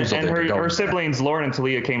bamboozled. And her siblings, Lauren and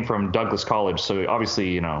Talia, came from Douglas College, so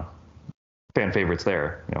obviously, fan favorites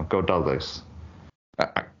there. Go Douglas.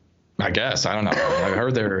 I guess. I don't know. I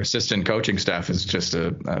heard their assistant coaching staff is just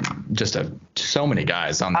so many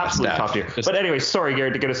guys on that absolutely staff. Top tier. But anyway, sorry,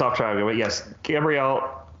 Garrett, to get us off track. But yes,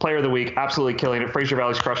 Gabrielle, player of the week, absolutely killing it. Fraser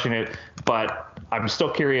Valley's crushing it. But I'm still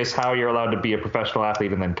curious how you're allowed to be a professional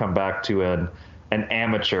athlete and then come back to an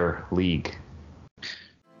amateur league.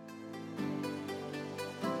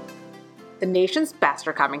 The nation's best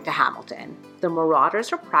are coming to Hamilton. The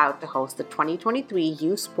Marauders are proud to host the 2023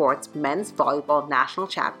 U Sports Men's Volleyball National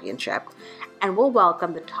Championship and will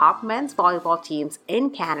welcome the top men's volleyball teams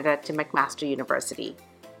in Canada to McMaster University.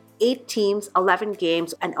 8 teams, 11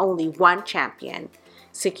 games, and only 1 champion.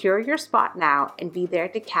 Secure your spot now and be there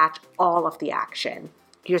to catch all of the action.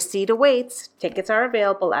 Your seat awaits. Tickets are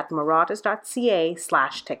available at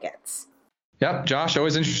marauders.ca/tickets. Yep, Josh,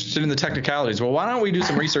 always interested in the technicalities. Well, why don't we do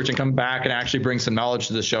some research and come back and actually bring some knowledge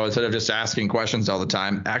to the show instead of just asking questions all the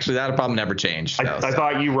time? Actually, that'll probably never change. I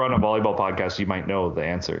thought you run a volleyball podcast. You might know the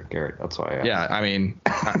answer, Garrett. That's why I asked. Yeah, I mean,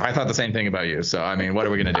 I thought the same thing about you. So, I mean, what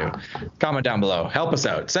are we going to do? Comment down below. Help us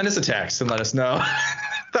out. Send us a text and let us know.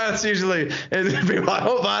 That's usually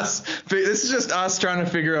us. This is just us trying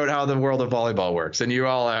to figure out how the world of volleyball works. And you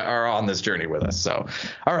all are on this journey with us. So,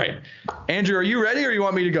 all right. Andrew, are you ready or you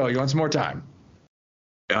want me to go? You want some more time?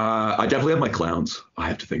 I definitely have my clowns I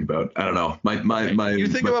have to think about. I don't know. You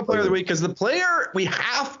think about player of the week because the player, we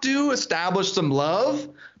have to establish some love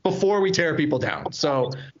before we tear people down. So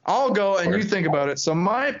I'll go and you think about it. So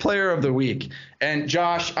my player of the week, and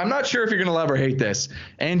Josh, I'm not sure if you're going to love or hate this.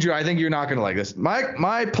 Andrew, I think you're not going to like this.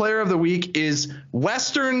 My player of the week is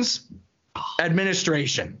Western's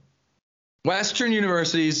administration. Western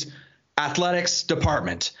University's athletics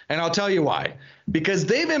department. And I'll tell you why. Because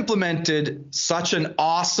they've implemented such an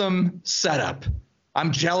awesome setup.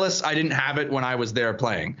 I'm jealous I didn't have it when I was there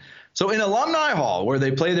playing. So in Alumni Hall, where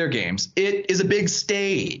they play their games, it is a big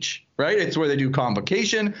stage, right? It's where they do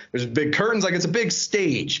convocation. There's big curtains, like it's a big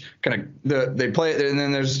stage. They play it, and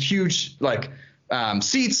then there's huge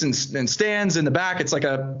seats and stands in the back. It's like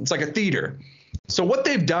a theater. So what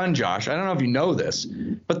they've done, Josh, I don't know if you know this,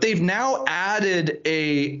 but they've now added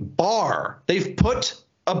a bar. They've put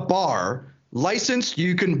a bar licensed.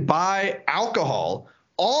 You can buy alcohol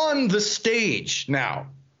on the stage now.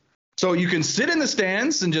 So you can sit in the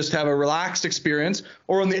stands and just have a relaxed experience,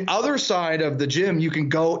 or on the other side of the gym, you can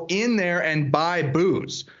go in there and buy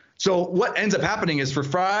booze. So what ends up happening is for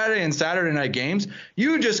Friday and Saturday night games,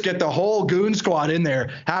 you just get the whole goon squad in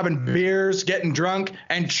there having beers, getting drunk,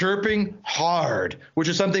 and chirping hard, which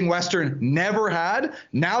is something Western never had.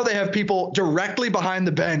 Now they have people directly behind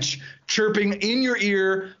the bench chirping in your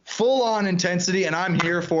ear, full on intensity, and I'm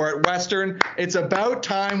here for it. Western, it's about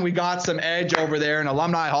time we got some edge over there in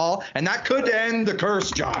Alumni Hall, and that could end the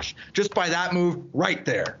curse, Josh, just by that move right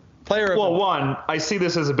there. Well, one, I see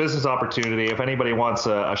this as a business opportunity. If anybody wants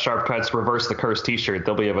a Sharp Cuts Reverse the Curse t-shirt,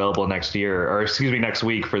 they'll be available next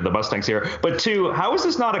week for the Mustangs here. But two, how is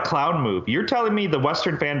this not a clown move? You're telling me the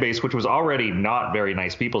Western fan base, which was already not very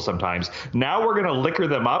nice people sometimes, now we're going to liquor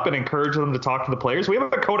them up and encourage them to talk to the players? We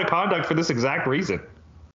have a code of conduct for this exact reason.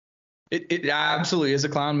 It absolutely is a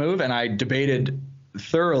clown move, and I debated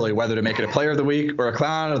thoroughly whether to make it a player of the week or a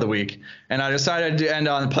clown of the week, and I decided to end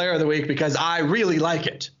on player of the week because I really like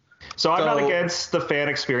it. So I'm not against the fan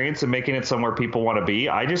experience and making it somewhere people want to be.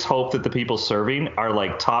 I just hope that the people serving are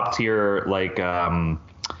like top tier, like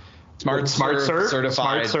Smart Serve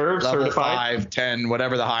certified, level certified 5, 10,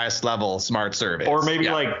 whatever the highest level Smart Serve is. Or maybe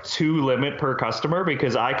like 2 limit per customer,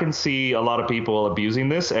 because I can see a lot of people abusing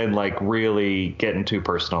this and like really getting too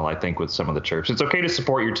personal, I think, with some of the chirps. It's okay to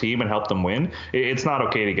support your team and help them win. It's not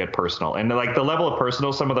okay to get personal. And like the level of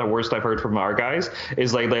personal, some of the worst I've heard from our guys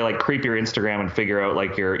is like they like creep your Instagram and figure out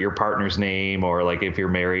like your partner's name, or like if you're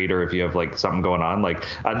married or if you have like something going on. Like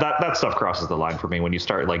that stuff crosses the line for me when you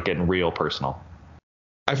start like getting real personal.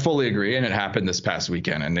 I fully agree, and it happened this past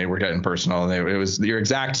weekend, and they were getting personal, and it was your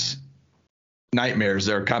exact nightmares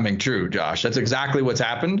are coming true, Josh. That's exactly what's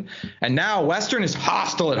happened, and now Western is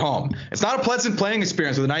hostile at home. It's not a pleasant playing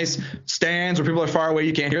experience with nice stands where people are far away,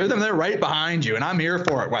 you can't hear them, they're right behind you, and I'm here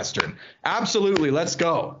for it, Western. Absolutely, let's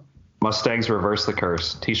go. Mustangs Reverse the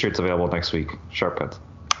Curse. T-shirts available next week. Sharp Cuts.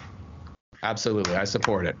 Absolutely, I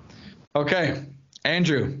support it. Okay.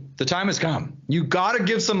 Andrew, the time has come. You got to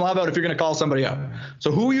give some love out if you're going to call somebody up.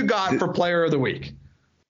 So who you got for player of the week?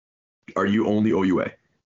 Are you only OUA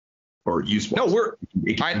or U-Sports? No,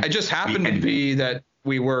 I just happened to be that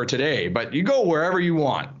we were today, but you go wherever you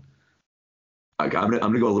want. I'm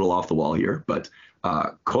gonna go a little off the wall here, but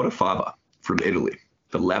Coda Fava from Italy,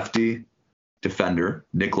 the lefty defender,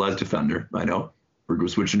 Nicola's defender. I know we're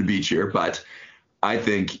switching to beach here, but I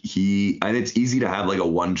think and it's easy to have like a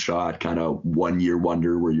one-shot kind of one-year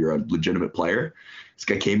wonder where you're a legitimate player. This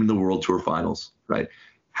guy came in the World Tour Finals, right?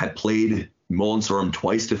 Had played Molensorum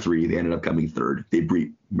twice to 3. They ended up coming third. They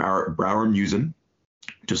beat Brouwer Musen,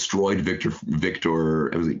 destroyed Victor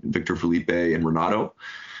Felipe and Renato,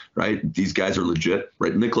 right? These guys are legit,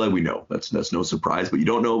 right? Nicola, we know that's no surprise, but you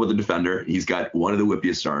don't know about the defender. He's got one of the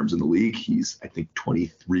whippiest arms in the league. He's, I think,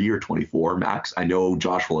 23 or 24 max. I know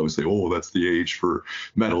Josh will always say, oh, that's the age for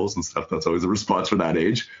medals and stuff. That's always a response for that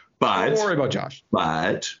age. But don't worry about Josh.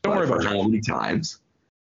 But don't worry about how many times.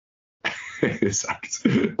 It sucks.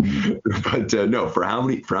 But no, for how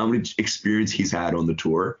many experience he's had on the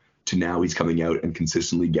tour to now he's coming out and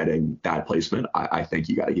consistently getting that placement, I think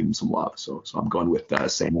you got to give him some love. So I'm going with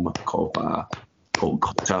Sam Cota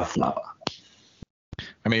Flava.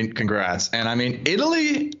 I mean, congrats. And I mean,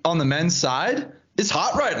 Italy on the men's side is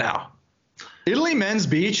hot right now. Italy men's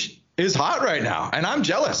beach is hot right now. And I'm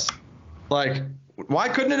jealous. Like, why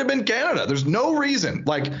couldn't it have been Canada? There's no reason.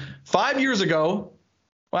 Like 5 years ago,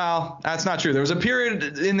 well, that's not true. There was a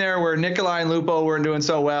period in there where Nikolai and Lupo weren't doing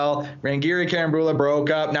so well. Rangieri, Carambrula broke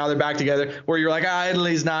up. Now they're back together, where you're like,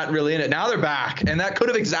 Italy's not really in it. Now they're back. And that could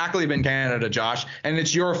have exactly been Canada, Josh. And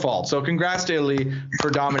it's your fault. So congrats to Italy for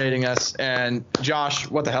dominating us. And Josh,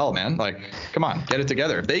 what the hell, man? Like, come on, get it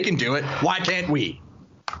together. If they can do it, why can't we?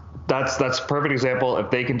 That's a perfect example.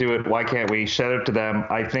 If they can do it, why can't we? Shout out to them.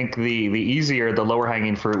 I think the lower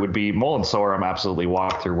hanging fruit would be Molensorum absolutely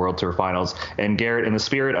walked through World Tour Finals. And Garrett, in the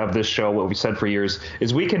spirit of this show, what we've said for years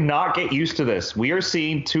is we cannot get used to this. We are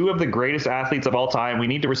seeing 2 of the greatest athletes of all time. We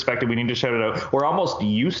need to respect it. We need to shout it out. We're almost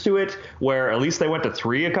used to it, where at least they went to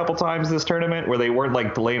 3 a couple times this tournament, where they weren't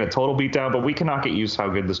like laying a total beatdown. But we cannot get used to how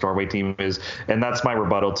good the Stormway team is. And that's my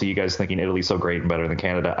rebuttal to you guys thinking Italy's so great and better than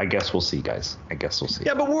Canada. I guess we'll see, guys. I guess we'll see.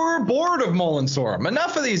 Yeah, but we're bored of Molensorum.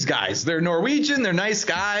 Enough of these guys. They're Norwegian. They're nice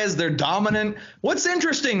guys. They're dominant. What's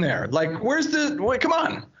interesting there? Like, come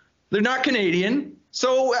on. They're not Canadian.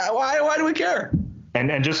 So why do we care?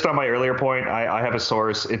 And just on my earlier point, I have a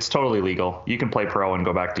source. It's totally legal. You can play pro and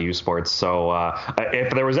go back to U-Sports. So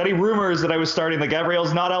if there was any rumors that I was starting, that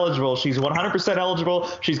Gabrielle's not eligible, she's 100% eligible.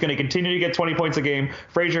 She's going to continue to get 20 points a game.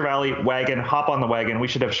 Fraser Valley, wagon, hop on the wagon. We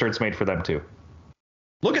should have shirts made for them too.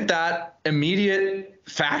 Look at that immediate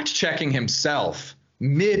fact-checking himself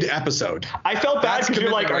mid-episode. I felt bad because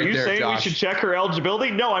you're like, are you saying Josh? We should check her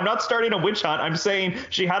eligibility? No, I'm not starting a witch hunt. I'm saying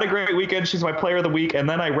she had a great weekend. She's my player of the week. And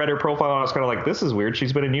then I read her profile and I was kind of like, this is weird.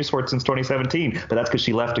 She's been in U-Sports since 2017. But that's because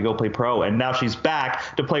she left to go play pro. And now she's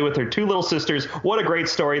back to play with her 2 little sisters. What a great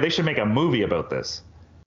story. They should make a movie about this.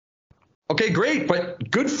 Okay, great, but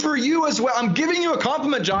good for you as well. I'm giving you a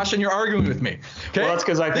compliment, Josh, and you're arguing with me. Okay? Well, that's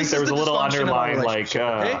because I think there was a little underlying, like,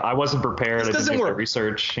 okay? I wasn't prepared. I didn't do my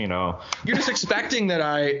research, you know. You're just expecting that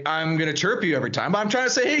I'm going to chirp you every time. But I'm trying to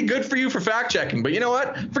say, hey, good for you for fact checking. But you know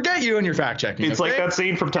what? Forget you and your fact checking. It's like that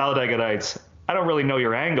scene from Talladega Nights. I don't really know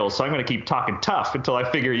your angle, so I'm going to keep talking tough until I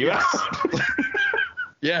figure you out.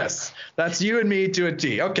 Yes, that's you and me to a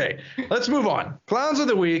T. Okay, let's move on. Clowns of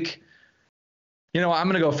the week. You know, I'm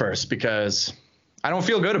going to go first because I don't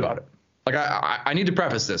feel good about it. Like, I need to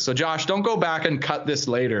preface this. So, Josh, don't go back and cut this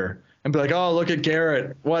later and be like, oh, look at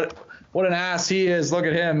Garrett. What an ass he is. Look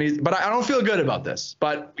at him. But I don't feel good about this.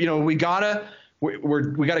 But, you know, we gotta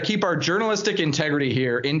keep our journalistic integrity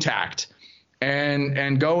here intact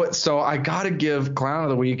and go. So I got to give Clown of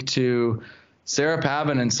the Week to Sarah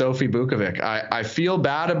Pavin and Sophie Bukovic. I feel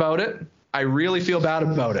bad about it. I really feel bad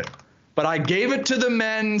about it. But I gave it to the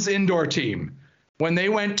men's indoor team when they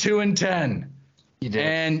went 2-10. You did.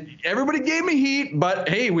 And everybody gave me heat, but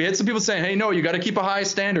hey, we had some people saying, hey, no, you got to keep a high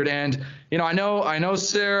standard. And, you know, I know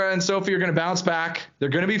Sarah and Sophie are going to bounce back. They're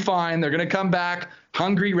going to be fine. They're going to come back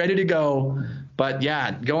hungry, ready to go. But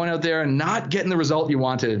yeah, going out there and not getting the result you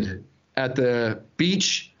wanted at the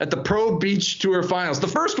Pro Beach Tour Finals, the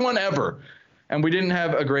first one ever. And we didn't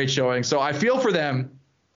have a great showing. So I feel for them.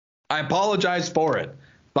 I apologize for it,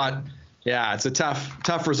 but yeah, it's a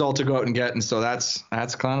tough result to go out and get, and so that's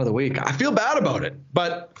Clown of the Week. I feel bad about it,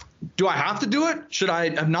 but do I have to do it? Should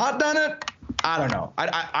I have not done it? I don't know.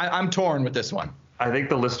 I'm torn with this one. I think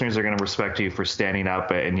the listeners are going to respect you for standing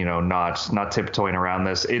up and, you know, not tiptoeing around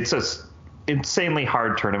this. It's a insanely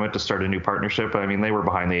hard tournament to start a new partnership. I mean, they were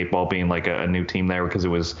behind the 8 ball being like a new team there because it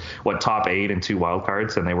was top 8 and 2 wild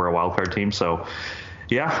cards, and they were a wild card team. So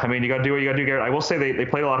yeah, I mean, you got to do what you got to do, Garrett. I will say they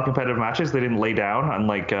played a lot of competitive matches. They didn't lay down,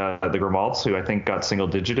 unlike the Grimalds, who I think got single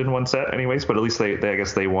digit in one set anyways, but at least they I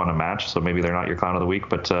guess they won a match, so maybe they're not your Clown of the Week.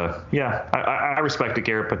 But yeah, I respect it,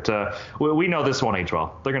 Garrett, but we know this won't age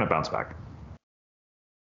well. They're going to bounce back.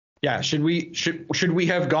 Yeah, should we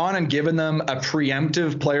have gone and given them a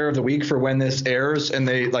preemptive player of the week for when this airs and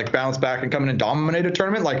they like bounce back and come in and dominate a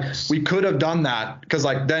tournament? Like, we could have done that because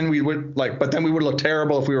like then we would look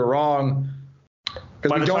terrible if we were wrong.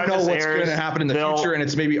 Because we don't know what's going to happen in the future, and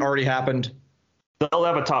it's maybe already happened. They'll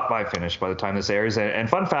have a top 5 finish by the time this airs. And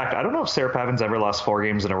fun fact, I don't know if Sarah Pavin's ever lost 4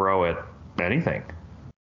 games in a row at anything.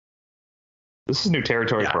 This is new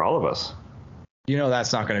territory for all of us. You know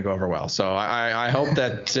that's not going to go over well. So I hope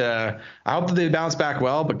that they bounce back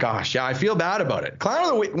well. But gosh, yeah, I feel bad about it. Clown of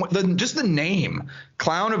the Week, just the name,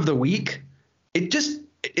 Clown of the Week,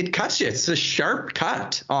 it cuts you. It's a sharp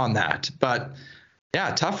cut on that. But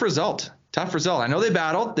yeah, tough result. I know they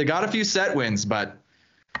battled. They got a few set wins, but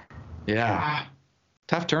yeah,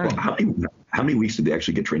 tough turning. Well, how many weeks did they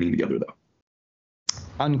actually get training together, though?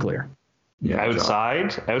 Unclear. Yeah,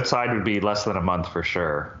 outside would be less than a month for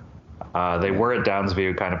sure. They were at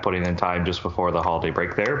Downsview kind of putting in time just before the holiday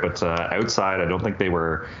break there, but outside I don't think they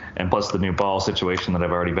were, and plus the new ball situation that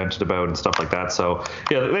I've already vented about and stuff like that. So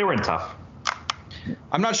yeah, they were in tough.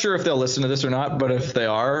 I'm not sure if they'll listen to this or not, but if they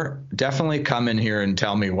are, definitely come in here and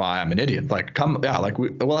tell me why I'm an idiot. Like,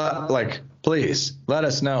 please let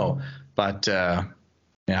us know. But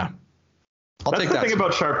yeah. That's the thing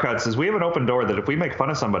about sharp cuts is we have an open door that if we make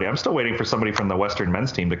fun of somebody, I'm still waiting for somebody from the Western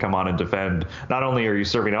men's team to come on and defend. Not only are you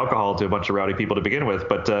serving alcohol to a bunch of rowdy people to begin with,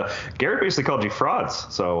 but Garrett basically called you frauds.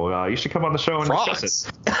 So you should come on the show and discuss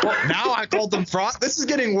it. Well, now I called them frauds. This is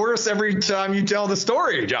getting worse every time you tell the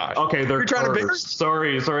story, Josh. Okay, they're cursed.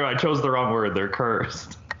 Sorry, I chose the wrong word. They're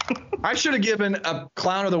cursed. I should have given a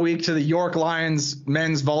Clown of the Week to the York Lions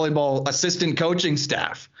men's volleyball assistant coaching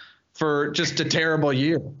staff for just a terrible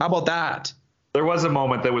year. How about that? There was a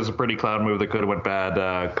moment that was a pretty clown move that could have went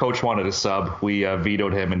bad. Coach wanted a sub. We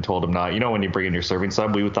vetoed him and told him not. You know, when you bring in your serving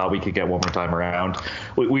sub, we thought we could get one more time around.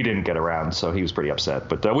 We didn't get around, so he was pretty upset.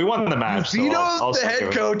 But we won the match. You vetoed the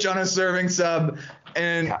head coach on a serving sub,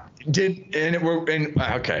 and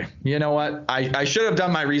okay. You know what? I should have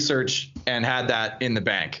done my research and had that in the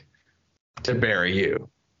bank to bury you.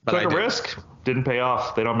 But took a risk. Didn't pay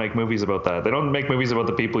off. They don't make movies about that. They don't make movies about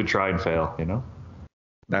the people who try and fail. You know.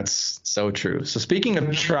 That's so true. So speaking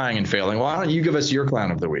of trying and failing, why don't you give us your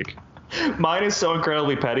Clown of the Week? Mine is so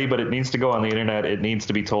incredibly petty, but it needs to go on the internet. It needs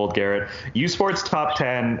to be told, Garrett. U Sports Top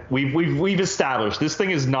 10. We've established this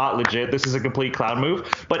thing is not legit. This is a complete clown move.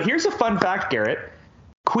 But here's a fun fact, Garrett.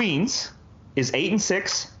 Queens is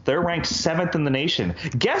 8-6. They're ranked 7th in the nation.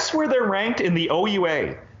 Guess where they're ranked in the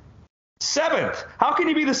OUA? 7th. How can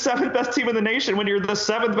you be the 7th best team in the nation when you're the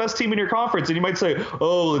 7th best team in your conference? And you might say,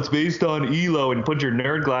 oh, it's based on ELO, and put your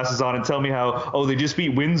nerd glasses on and tell me how, oh, they just beat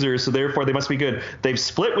Windsor, so therefore they must be good. They've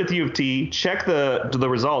split with U of T. Check the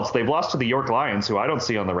results. They've lost to the York Lions, who I don't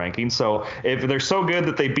see on the rankings. So if they're so good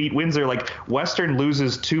that they beat Windsor, like Western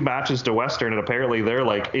loses 2 matches to Western, and apparently they're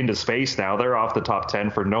like into space now. They're off the top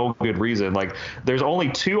 10 for no good reason. Like there's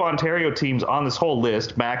only 2 Ontario teams on this whole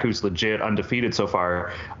list. Mac, who's legit undefeated so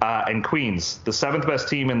far, and Queens, the 7th best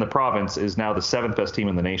team in the province, is now the 7th best team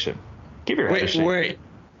in the nation. Give your head a shake.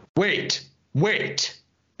 Wait.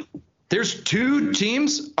 There's 2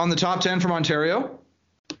 teams on the top 10 from Ontario?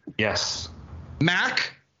 Yes.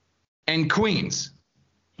 Mac and Queens.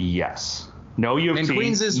 Yes. No U of T,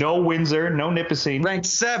 Queens is no Windsor, no Nipissing. Ranked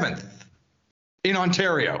 7th in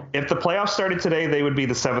Ontario. If the playoffs started today, they would be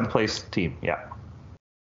the 7th place team. Yeah.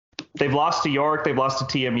 They've lost to York. They've lost to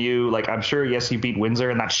TMU. Like, I'm sure, yes, you beat Windsor,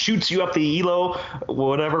 and that shoots you up the ELO,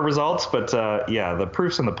 whatever results. But, yeah, the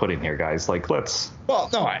proof's in the pudding here, guys. Like, let's... Well,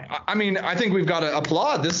 no, I mean, I think we've got to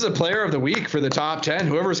applaud. This is a player of the week for the top 10.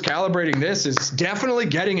 Whoever's calibrating this is definitely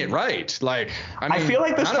getting it right. Like, I feel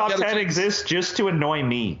like this top 10 exists just to annoy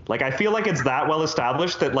me. Like, I feel like it's that well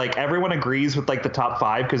established that, like, everyone agrees with, like, the top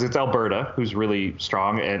 5 because it's Alberta, who's really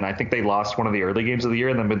strong. And I think they lost one of the early games of the year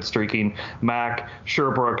and then been streaking. Mac,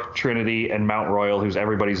 Sherbrooke, Trinity, and Mount Royal, who's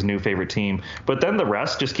everybody's new favorite team. But then the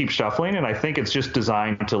rest just keep shuffling, and I think it's just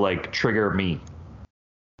designed to, like, trigger me.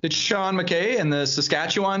 Did Sean McKay and the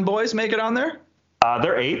Saskatchewan boys make it on there?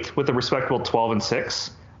 They're 8th with a respectable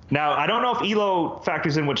 12-6. Now, I don't know if ELO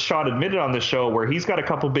factors in what Sean admitted on the show, where he's got a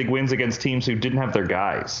couple big wins against teams who didn't have their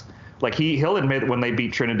guys. Like, he'll admit when they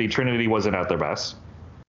beat Trinity wasn't at their best.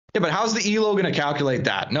 Yeah, but how's the ELO going to calculate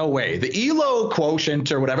that? No way. The ELO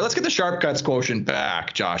quotient or whatever. Let's get the Sharp Cuts quotient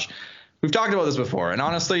back, Josh. We've talked about this before, and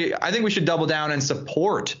honestly, I think we should double down and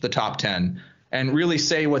support the top 10 and really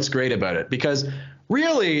say what's great about it. Because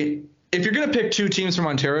really, if you're going to pick 2 teams from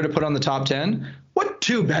Ontario to put on the top 10, what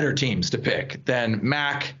 2 better teams to pick than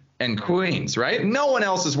Mac and Queens, right? No one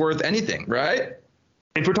else is worth anything, right?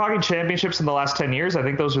 If we're talking championships in the last 10 years, I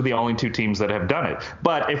think those are the only 2 teams that have done it.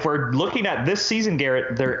 But if we're looking at this season,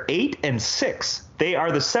 Garrett, they're 8-6. They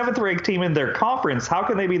are the 7th ranked team in their conference. How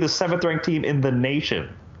can they be the 7th ranked team in the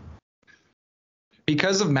nation?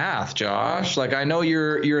 Because of math, Josh. Like, I know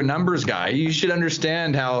you're a numbers guy. You should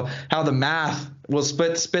understand how the math will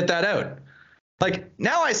spit that out. Like,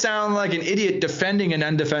 now I sound like an idiot defending an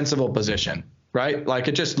undefensible position, right? Like,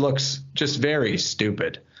 it just looks just very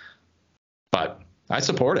stupid. But I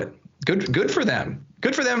support it. Good for them.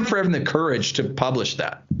 Good for them for having the courage to publish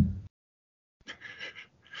that.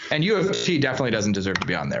 And U of T definitely doesn't deserve to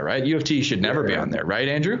be on there, right? U of T should never be on there, right,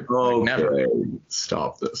 Andrew? Okay, like, never.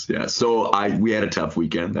 Stop this. Yeah, so we had a tough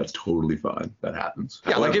weekend. That's totally fine. That happens.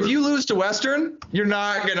 Yeah, however, like if you lose to Western, you're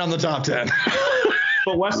not getting on the top 10.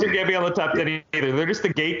 But Western can't be on the top 10 either. They're just the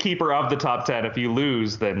gatekeeper of the top 10. If you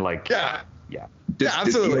lose, then like yeah. Does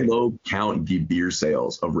absolutely. ELO count the beer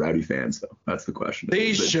sales of Rowdy fans though? That's the question.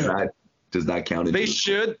 They should. Does that count? They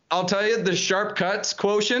should. I'll tell you, the Sharp Cuts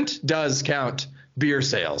quotient does count beer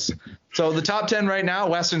sales. So the top 10 right now,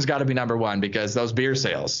 Western's got to be number 1 because those beer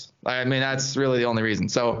sales. I mean, that's really the only reason.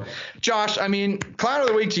 So, Josh, I mean, clown of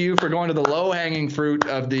the week to you for going to the low-hanging fruit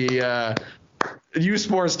of the U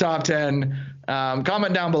Sports top 10.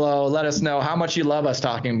 Comment down below. Let us know how much you love us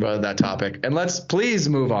talking about that topic. And let's please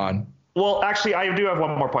move on. Well, actually, I do have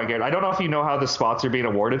one more point, Garrett. I don't know if you know how the spots are being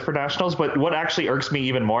awarded for nationals, but what actually irks me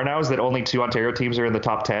even more now is that only 2 Ontario teams are in the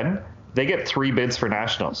top 10. They get 3 bids for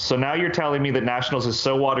nationals. So now you're telling me that nationals is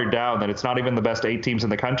so watered down that it's not even the best 8 teams in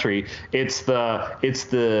the country. It's the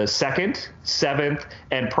 2nd, 7th,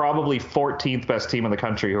 and probably 14th best team in the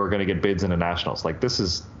country who are going to get bids into nationals. Like, this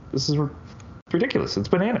is ridiculous. It's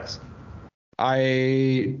bananas.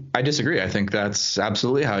 I disagree. I think that's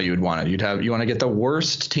absolutely how you would want it. You want to get the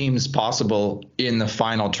worst teams possible in the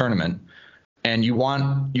final tournament, and you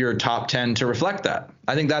want your top 10 to reflect that.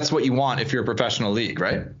 I think that's what you want if you're a professional league,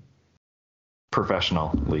 right?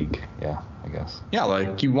 Professional league, yeah, I guess. Yeah,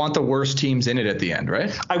 like you want the worst teams in it at the end,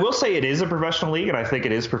 right? I will say it is a professional league, and I think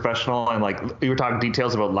it is professional. And like you were talking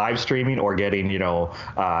details about live streaming or getting,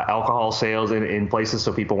 alcohol sales in places,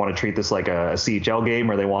 so people want to treat this like a CHL game,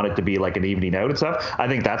 or they want it to be like an evening out and stuff. I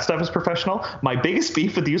think that stuff is professional. My biggest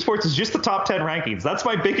beef with U Sports is just the top 10 rankings. That's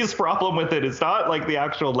my biggest problem with it. It's not like the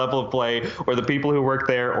actual level of play or the people who work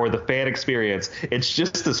there or the fan experience. It's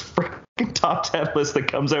just this freaking top 10 list that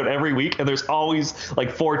comes out every week, and there's always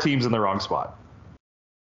like 4 teams in the wrong spot.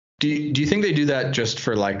 Do you think they do that just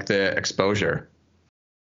for like the exposure?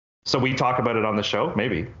 So we talk about it on the show,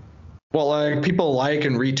 maybe. Well, like people like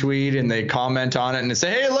and retweet and they comment on it and they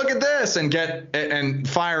say, hey, look at this, and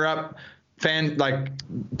fire up fan like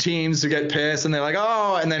teams to get pissed, and they're like,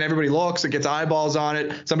 oh, and then everybody looks, it gets eyeballs on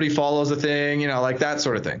it, somebody follows the thing, like that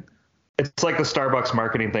sort of thing. It's like the Starbucks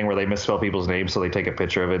marketing thing where they misspell people's names, so they take a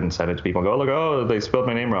picture of it and send it to people and go, look, oh, they spelled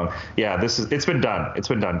my name wrong. Yeah, it's been done. It's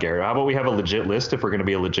been done, Garrett. How about we have a legit list if we're going to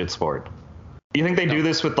be a legit sport? Do you think they do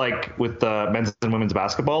this with men's and women's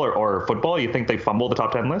basketball or football? You think they fumble the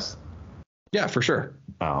top 10 list? Yeah, for sure.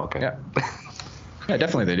 Oh, okay. Yeah. Yeah,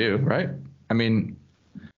 definitely they do, right? I mean,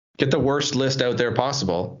 get the worst list out there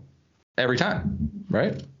possible every time,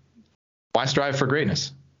 right? Why strive for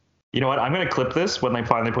greatness? You know what? I'm going to clip this when they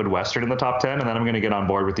finally put Western in the top 10, and then I'm going to get on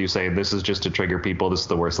board with you saying this is just to trigger people. This is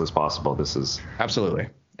the worst list possible. This is absolutely.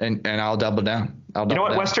 And I'll double down. You know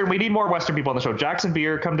what, Western? We need more Western people on the show. Jackson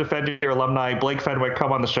Beer, come defend your alumni. Blake Fenwick,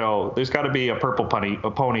 come on the show. There's got to be a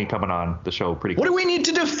pony coming on the show pretty quick. What do we need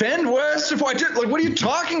to defend West? What are you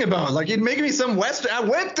talking about? Like, you'd make me some Western. I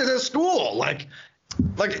went to the school. Like,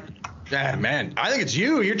 man, I think it's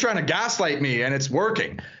you. You're trying to gaslight me, and it's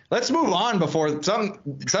working. Let's move on before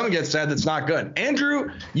something gets said that's not good.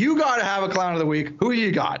 Andrew, you got to have a clown of the week. Who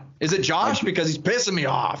you got? Is it Josh? Because he's pissing me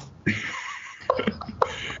off.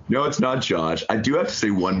 No, it's not Josh. I do have to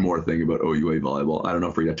say one more thing about OUA volleyball. I don't know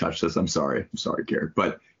if we're going to touch this. I'm sorry, Garrett.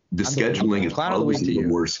 But the scheduling is probably the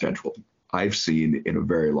worst schedule I've seen in a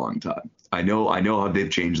very long time. I know how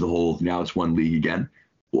they've changed the whole, now it's one league again.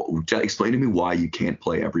 Well, explain to me why you can't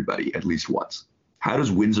play everybody at least once. How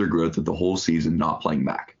does Windsor grow through the whole season not playing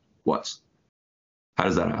MAC once? How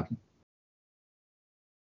does that happen?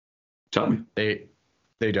 Tell me.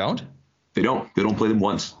 They don't? They don't play them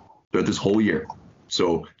once throughout this whole year.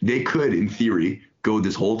 So they could, in theory, go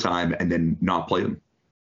this whole time and then not play them,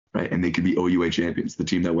 right? And they could be OUA champions. The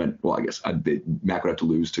team that went, well, I guess MAC would have to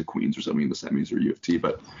lose to Queens or something in the semis or U of T.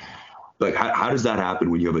 But like, how does that happen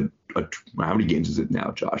when you have how many games is it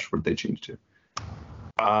now, Josh? What did they change to?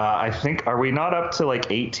 I think, are we not up to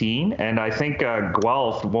like 18? And I think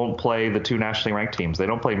Guelph won't play the two nationally ranked teams. They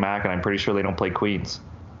don't play MAC, and I'm pretty sure they don't play Queens.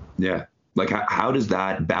 Yeah. Like, how does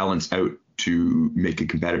that balance out to make it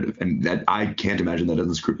competitive? And that, I can't imagine that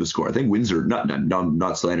doesn't screw up the score. I think Windsor,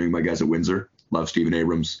 not slandering my guys at Windsor, love Stephen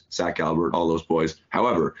Abrams, Zach Albert, all those boys.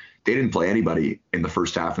 However, they didn't play anybody in the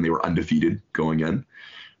first half and they were undefeated going in,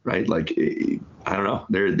 right? Like, I don't know.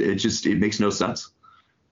 It makes no sense.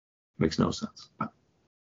 It makes no sense.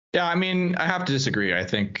 Yeah, I mean, I have to disagree. I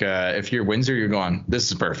think if you're Windsor, you're going,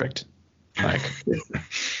 this is perfect. Like, this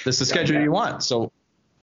is the schedule you want. So,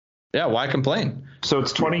 yeah, why complain? So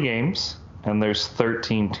it's 20 games, and there's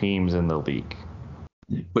 13 teams in the league.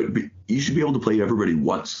 But you should be able to play everybody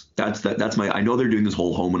once. That's my. I know they're doing this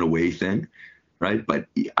whole home and away thing, right? But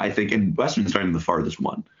I think, and Western's starting the farthest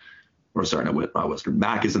one. Or sorry, not Western.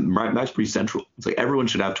 MAC's pretty central. It's like everyone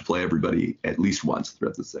should have to play everybody at least once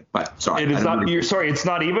throughout this thing. But sorry, it's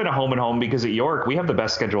not even a home and home, because at York we have the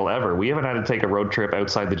best schedule ever. We haven't had to take a road trip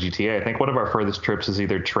outside the GTA. I think one of our furthest trips is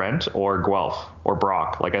either Trent or Guelph or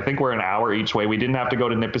Brock. Like, I think we're an hour each way. We didn't have to go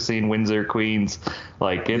to Nipissing, Windsor, Queens.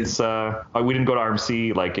 Like, it's we didn't go to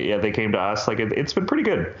RMC. Like, yeah, they came to us. Like, it's been pretty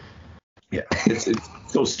good. Yeah, it's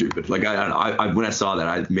so stupid. Like, I when I saw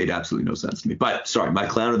that, it made absolutely no sense to me. But sorry, my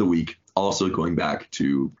clown of the week, also going back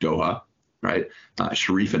to Doha, right?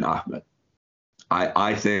 Sharif and Ahmed.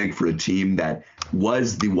 I think for a team that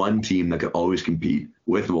was the one team that could always compete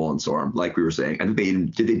with Wollongong, like we were saying, I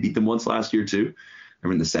think did they beat them once last year too? I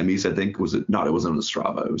mean, the semis, I think, was it? Not, it wasn't on the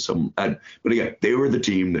Strava. It was some. But again, they were the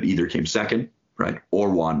team that either came second, right, or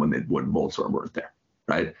won when Wollongong weren't there,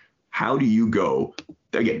 right? How do you go?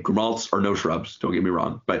 Again, Grimalds are no shrubs, don't get me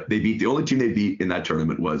wrong, but the only team they beat in that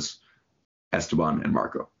tournament was Esteban and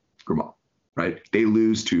Marco Grimal, right? They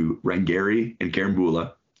lose to Rangeri and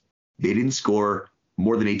Karambula. They didn't score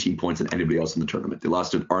more than 18 points than anybody else in the tournament. They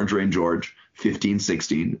lost to Andre and George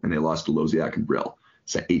 15-16, and they lost to Loziak and Brill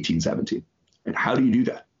 18-17. And how do you do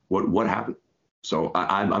that? What happened? So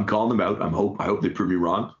I'm calling them out. I hope they prove me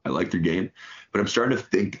wrong. I like their game, but I'm starting to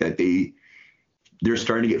think that they're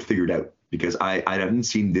starting to get figured out, because I haven't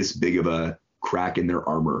seen this big of a crack in their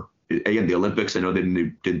armor. Again, the Olympics, I know they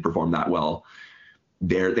didn't perform that well.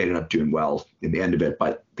 They ended up doing well in the end of it,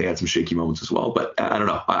 but they had some shaky moments as well. But I don't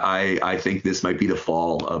know. I think this might be the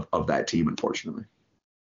fall of that team, unfortunately.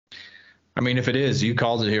 I mean, if it is, you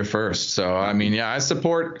called it here first. So, I mean, yeah, I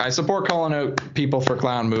support calling out people for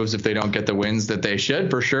clown moves if they don't get the wins that they should,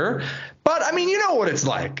 for sure. But I mean, you know what it's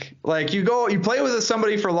like. Like, you play with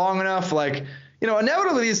somebody for long enough, like, you know,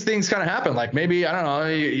 inevitably these things kind of happen. Like, maybe, I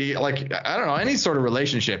don't know, any sort of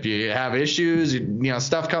relationship. You have issues, you know,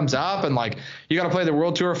 stuff comes up, and like, you got to play the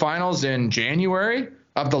World Tour Finals in January.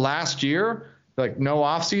 of the last year, like no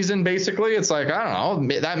off season, basically. It's like, I don't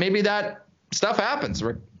know, that maybe that stuff happens,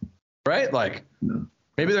 right? Like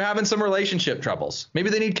maybe they're having some relationship troubles. Maybe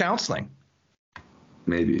they need counseling.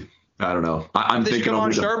 Maybe. I don't know. I'm thinking come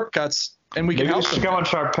on Sharp Cuts and we can help them. Come on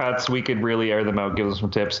Sharp Cuts. We could really air them out, give them some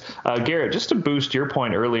tips. Garrett, just to boost your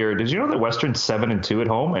point earlier, did you know that Western's 7-2 at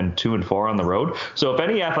home and 2-4 on the road? So if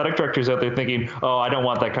any athletic directors out there thinking, oh, I don't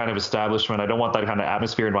want that kind of establishment, I don't want that kind of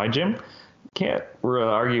atmosphere in my gym, can't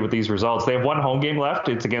argue with these results. They have one home game left.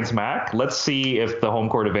 It's against Mac. Let's see if the home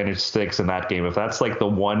court advantage sticks in that game. If that's like the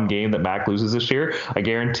one game that Mac loses this year, I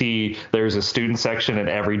guarantee there's a student section in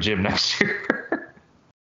every gym next year.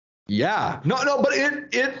 Yeah, no, but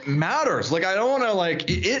it matters. Like, I don't want to like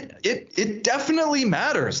it definitely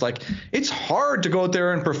matters. Like, it's hard to go out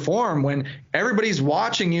there and perform when everybody's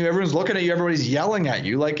watching you, everyone's looking at you, everybody's yelling at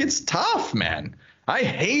you. Like, it's tough, man. I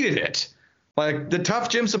hated it. Like, the tough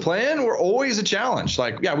gyms to play in were always a challenge.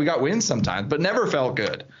 Like, yeah, we got wins sometimes, but never felt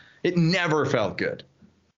good. It never felt good.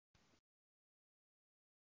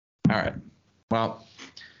 All right. Well,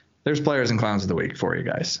 there's players and clowns of the week for you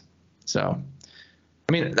guys. So,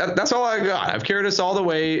 I mean, that's all I got. I've carried us all the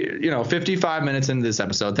way, 55 minutes into this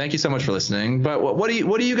episode. Thank you so much for listening. But what are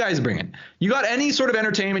you guys bringing? You got any sort of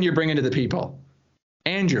entertainment you're bringing to the people?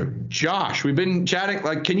 Andrew, Josh, we've been chatting.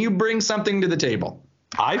 Like, can you bring something to the table?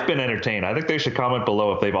 I've been entertained. I think they should comment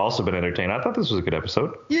below if they've also been entertained. I thought this was a good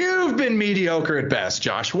episode. You've been mediocre at best,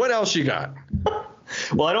 Josh. What else you got?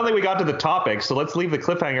 Well, I don't think we got to the topic, so let's leave the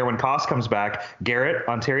cliffhanger when Koss comes back. Garrett,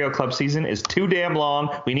 Ontario club season is too damn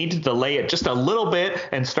long. We need to delay it just a little bit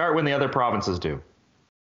and start when the other provinces do.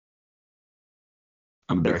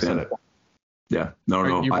 I'm a big fan. Yeah.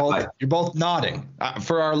 No. You're both nodding.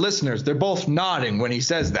 For our listeners, they're both nodding when he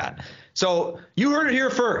says that. So you heard it here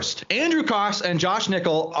first. Andrew Koss and Josh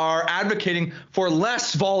Nickel are advocating for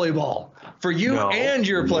less volleyball for you and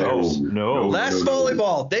your players. Less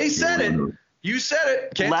volleyball. They said it. You said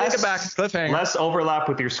it. Can't take it back. Cliffhanger. Less overlap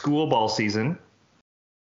with your school ball season.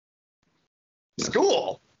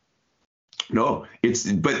 School? No,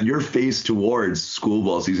 but your face towards school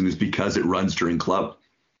ball season is because it runs during club.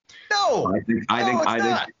 No, I think.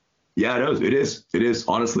 Yeah, it is. It is.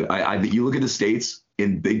 Honestly, you look at the states,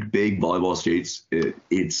 in big volleyball states,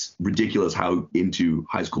 it's ridiculous how into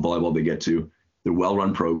high school volleyball they get to. They're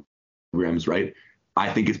well-run programs, right? I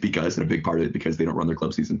think it's because, and a big part of it, because they don't run their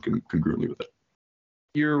club season congruently with it.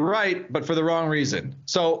 You're right, but for the wrong reason.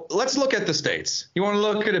 So let's look at the states. You want to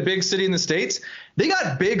look at a big city in the states? They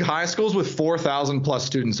got big high schools with 4,000 plus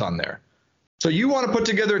students on there. So you want to put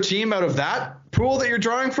together a team out of that pool that you're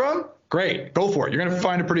drawing from? Great, go for it. You're going to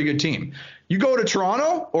find a pretty good team. You go to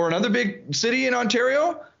Toronto or another big city in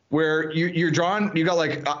Ontario where you got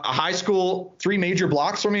like a high school, 3 major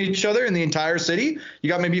blocks from each other in the entire city. You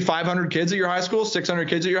got maybe 500 kids at your high school, 600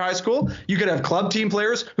 kids at your high school. You could have club team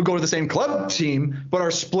players who go to the same club team but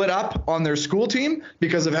are split up on their school team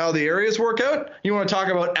because of how the areas work out. You want to talk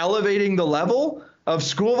about elevating the level of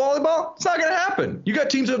school volleyball? It's not going to happen. You got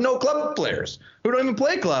teams with no club players who don't even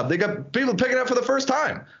play club. They got people picking up for the first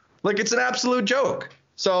time. Like, it's an absolute joke.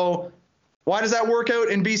 So why does that work out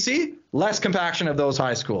in BC? Less compaction of those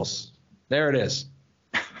high schools. There it is.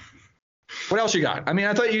 What else you got? I mean,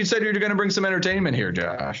 I thought you said you were going to bring some entertainment here,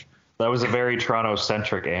 Josh. That was a very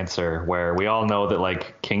Toronto-centric answer where we all know that,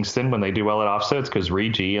 like, Kingston, when they do well at offsets, because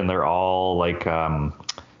Regi, and they're all, like,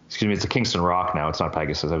 it's a Kingston Rock now. It's not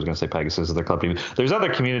Pegasus. I was going to say Pegasus is their club team. There's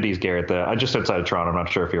other communities, Garrett, that just outside of Toronto. I'm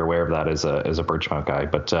not sure if you're aware of that as a Birchmount guy.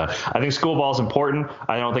 But I think school ball is important.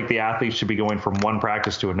 I don't think the athletes should be going from one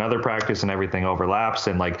practice to another practice and everything overlaps.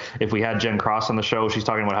 And, like, if we had Jen Cross on the show, she's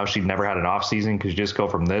talking about how she'd never had an off season because you just go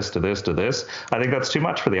from this to this to this. I think that's too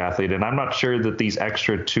much for the athlete. And I'm not sure that these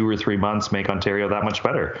extra 2 or 3 months make Ontario that much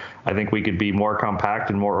better. I think we could be more compact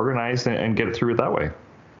and more organized and get it through it that way.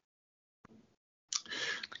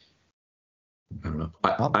 I don't know.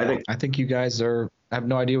 I think you guys have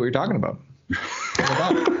no idea what you're talking about.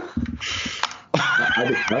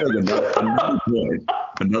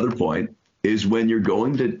 Another point is when you're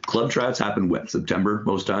going to club trats happen September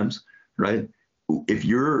most times, right? If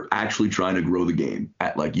you're actually trying to grow the game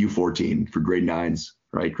at like U14 for grade 9s,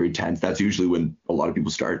 right? Grade 10s, that's usually when a lot of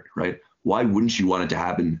people start, right? Why wouldn't you want it to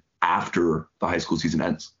happen after the high school season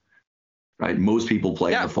ends? Right? Most people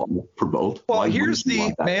play in the fall for both. Well, here's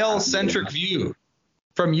the male-centric view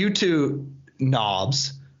from you two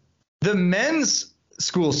knobs. The men's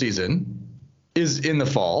school season is in the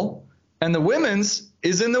fall, and the women's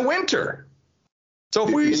is in the winter. So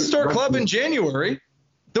if we start club in January,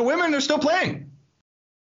 the women are still playing.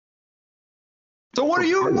 So what are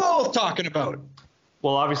you both talking about?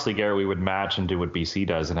 Well, obviously, Garrett, we would match and do what BC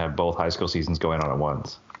does and have both high school seasons going on at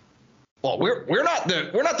once. Well, we're not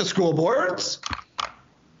the school boards,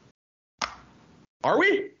 are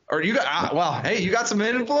we? Or you got well? Hey, you got some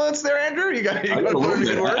influence there, Andrew. You got a little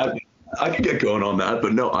bit. I could get going on that,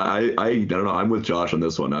 but no, I don't know. I'm with Josh on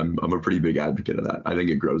this one. I'm a pretty big advocate of that. I think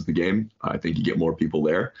it grows the game. I think you get more people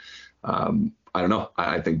there. I don't know.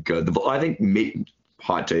 I think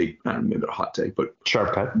hot take, maybe not a hot take, but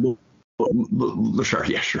sharp cut.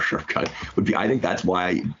 Sharp cut would be. I think that's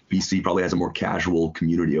why BC probably has a more casual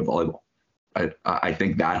community of volleyball. I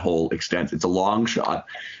think that whole extent, it's a long shot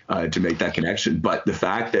to make that connection. But the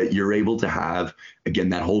fact that you're able to have, again,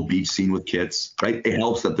 that whole beach scene with kids, right? It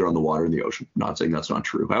helps that they're on the water in the ocean. I'm not saying that's not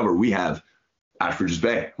true. However, we have Ashbridges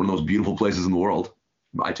Bay, one of the most beautiful places in the world,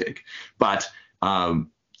 my take. But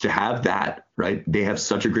to have that, right? They have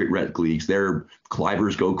such a great rec leagues. Their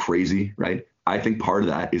climbers go crazy, right? I think part of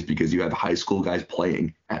that is because you have high school guys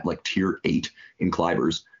playing at like tier 8 in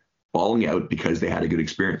climbers, falling out because they had a good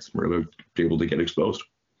experience. We're able to get exposed.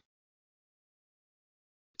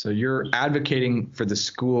 So you're advocating for the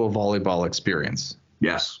school volleyball experience?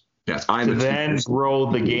 Yes. To then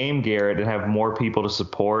grow the game, Garrett, and have more people to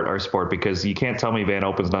support our sport, because you can't tell me Van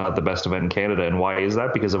Open's not the best event in Canada. And why is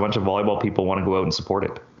that? Because a bunch of volleyball people want to go out and support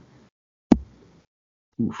it.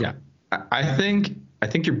 Yeah, I think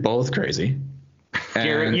you're both crazy.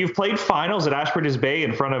 Garrett, you've played finals at Ashbridges Bay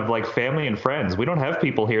in front of like family and friends. We don't have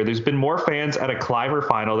people here. There's been more fans at a climber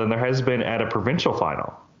final than there has been at a provincial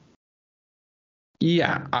final.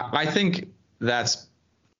 Yeah, I think that's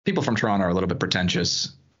people from Toronto are a little bit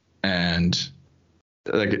pretentious, and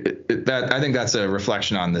like that. I think that's a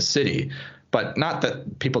reflection on the city, but not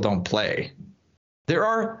that people don't play. There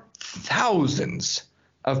are thousands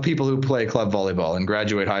of people who play club volleyball and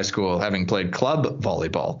graduate high school having played club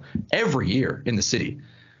volleyball every year in the city.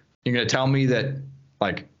 You're going to tell me that,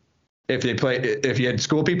 like, if you had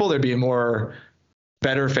school people, there'd be a more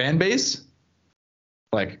better fan base?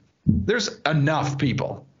 Like, there's enough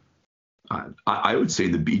people. I would say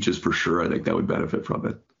the beaches for sure. I think that would benefit from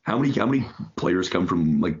it. How many players come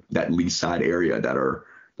from like that Least Side area that are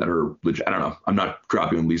legit? I don't know. I'm not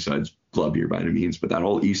crapping on Least Side's club here by any means, but that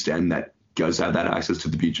whole East End that does have that access to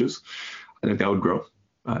the beaches, I think that would grow.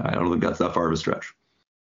 I don't think that's that far of a stretch.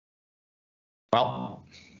 Well,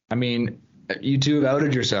 I mean, you two have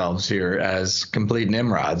outed yourselves here as complete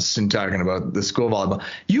nimrods in talking about the school volleyball.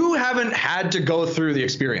 You haven't had to go through the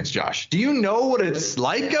experience, Josh. Do you know what it's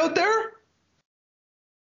like out there?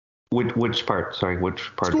 Which part? Sorry,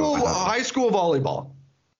 which part? High school volleyball.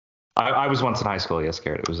 I was once in high school, yes,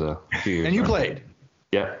 Garrett. It was a few years. And you played?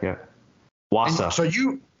 Yeah. Wassa. And so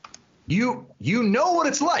you know what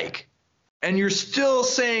it's like, and you're still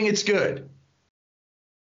saying it's good.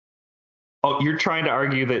 Oh, you're trying to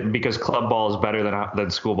argue that because club ball is better than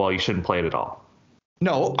school ball, you shouldn't play it at all?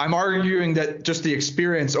 No, I'm arguing that just the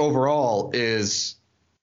experience overall is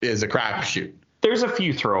a crapshoot. There's a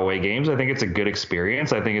few throwaway games. I think it's a good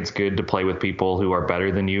experience. I think it's good to play with people who are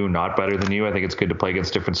better than you, not better than you. I think it's good to play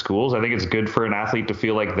against different schools. I think it's good for an athlete to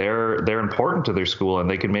feel like they're important to their school, and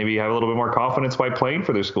they can maybe have a little bit more confidence by playing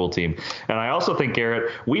for their school team. And I also think,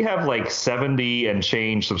 Garrett, we have like 70 and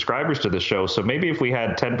change subscribers to the show. So maybe if we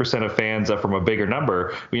had 10% of fans from a bigger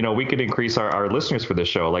number, we could increase our listeners for this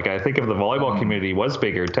show. Like, I think if the volleyball community was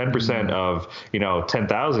bigger, 10% of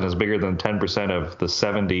 10,000 is bigger than 10% of the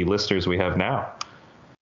 70 listeners we have now.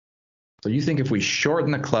 So you think if we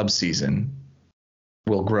shorten the club season,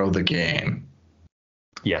 we'll grow the game?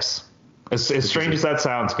 Yes. As strange as that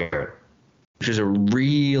sounds, Garrett. Which is a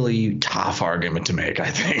really tough argument to make,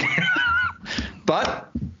 I think.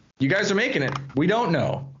 But you guys are making it. We don't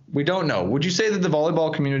know. Would you say that the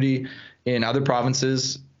volleyball community in other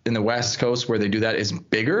provinces in the West Coast where they do that is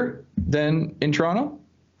bigger than in Toronto?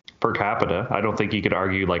 Per capita, I don't think you could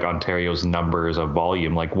argue like Ontario's numbers of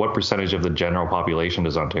volume. Like, what percentage of the general population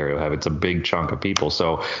does Ontario have? It's a big chunk of people.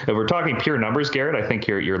 So if we're talking pure numbers, Garrett, I think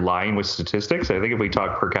you're lying with statistics. I think if we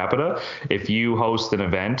talk per capita, if you host an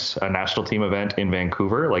event, a national team event in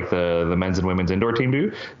Vancouver, like the men's and women's indoor team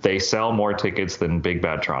do, they sell more tickets than Big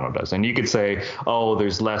Bad Toronto does. And you could say, oh,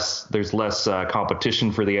 there's less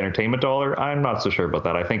competition for the entertainment dollar. I'm not so sure about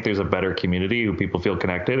that. I think there's a better community who people feel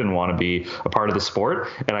connected and want to be a part of the sport.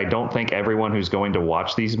 And I don't think everyone who's going to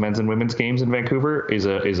watch these men's and women's games in Vancouver is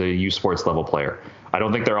a U Sports level player. I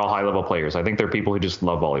don't think they're all high level players. I think they're people who just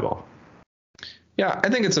love volleyball. Yeah, I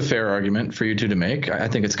think it's a fair argument for you two to make. I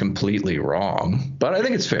think it's completely wrong, but I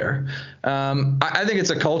think it's fair. I think it's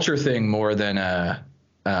a culture thing more than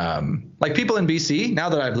like people in BC. Now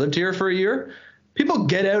that I've lived here for a year, people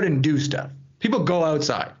get out and do stuff. People go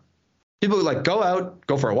outside. People like go out,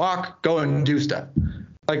 go for a walk, go and do stuff.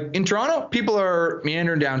 Like in Toronto, people are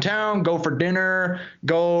meandering downtown, go for dinner,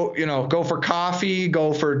 go for coffee,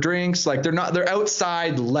 go for drinks. Like they're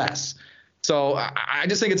outside less. So I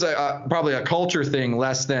just think it's probably a culture thing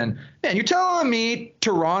less than, man, you're telling me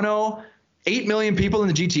Toronto, 8 million people in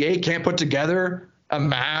the GTA can't put together a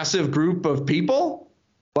massive group of people?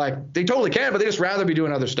 Like they totally can, but they just rather be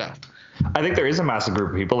doing other stuff. I think there is a massive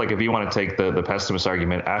group of people. Like if you want to take the pessimist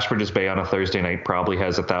argument, Ashford Bay on a Thursday night probably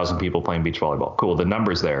has 1,000 people playing beach volleyball. Cool. The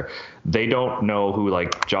number's there. They don't know who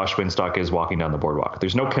like Josh Binstock is walking down the boardwalk.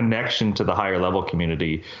 There's no connection to the higher level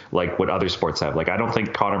community like what other sports have. Like I don't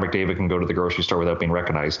think Connor McDavid can go to the grocery store without being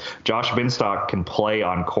recognized. Josh Binstock can play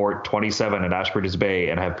on court 27 at Ashford Bay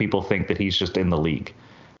and have people think that he's just in the league.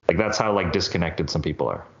 Like that's how like disconnected some people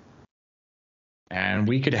are. And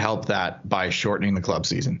we could help that by shortening the club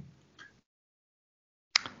season.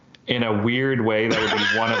 In a weird way, that would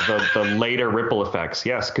be one of the later ripple effects.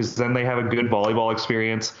 Yes, because then they have a good volleyball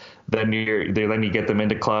experience. Then you get them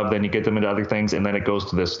into club, then you get them into other things, and then it goes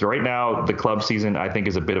to this. Right now, the club season, I think,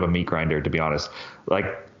 is a bit of a meat grinder, to be honest. Like,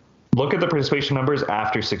 look at the participation numbers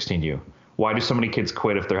after 16U. Why do so many kids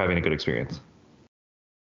quit if they're having a good experience?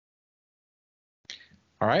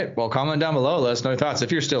 All right. Well, comment down below. Let us know your thoughts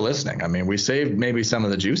if you're still listening. I mean, we saved maybe some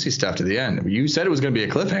of the juicy stuff to the end. You said it was going to be a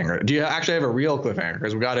cliffhanger. Do you actually have a real cliffhanger?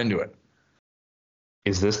 Because we got into it.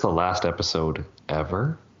 Is this the last episode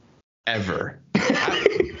ever? Ever.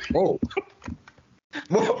 Whoa.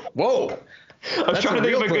 Whoa. I was trying to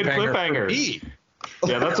think of a good cliffhanger.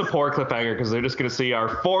 Yeah, that's a poor cliffhanger because they're just going to see our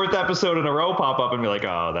 4th episode in a row pop up and be like,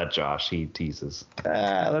 oh, that Josh, he teases.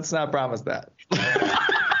 Let's not promise that.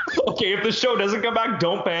 Okay, if the show doesn't come back,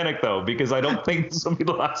 don't panic, though, because I don't think this will be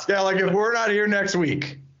the last. Yeah, like if we're not here next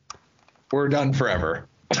week, we're done forever.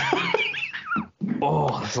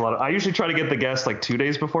 Oh, that's a lot. I usually try to get the guests like 2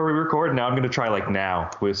 days before we record. Now I'm going to try like now,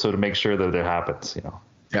 so to make sure that it happens,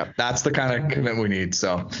 Yeah, that's the kind of commitment we need.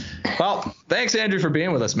 So, well, thanks, Andrew, for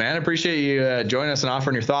being with us, man. I appreciate you joining us and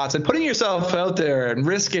offering your thoughts and putting yourself out there and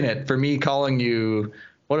risking it for me calling you,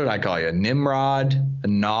 what did I call you? A Nimrod, a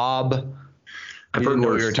knob. You didn't know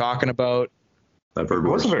what you were talking about. I've heard it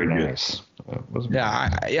wasn't very nice. Yeah,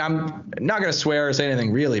 I'm not going to swear or say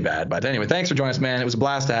anything really bad. But anyway, thanks for joining us, man. It was a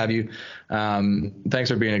blast to have you. Thanks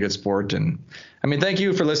for being a good sport. And I mean, thank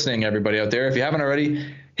you for listening, everybody out there. If you haven't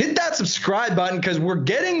already, hit that subscribe button because we're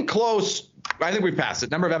getting close. I think we've passed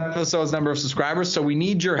it. Number of episodes, number of subscribers. So we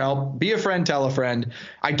need your help. Be a friend, tell a friend.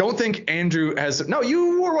 I don't think Andrew has. No,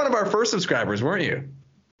 you were one of our first subscribers, weren't you?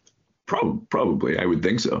 Probably. I would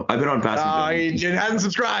think so. I've been on past. He hasn't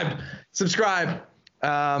subscribed. Subscribe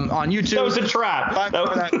on YouTube. That was a trap.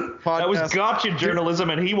 That was gotcha journalism,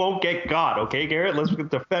 and he won't get got. Okay, Garrett? Let's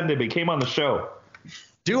defend him. He came on the show.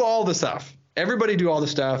 Do all the stuff. Everybody do all the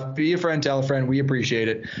stuff. Be a friend, tell a friend. We appreciate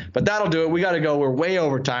it. But that'll do it. We got to go. We're way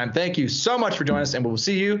over time. Thank you so much for joining us, and we'll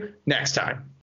see you next time.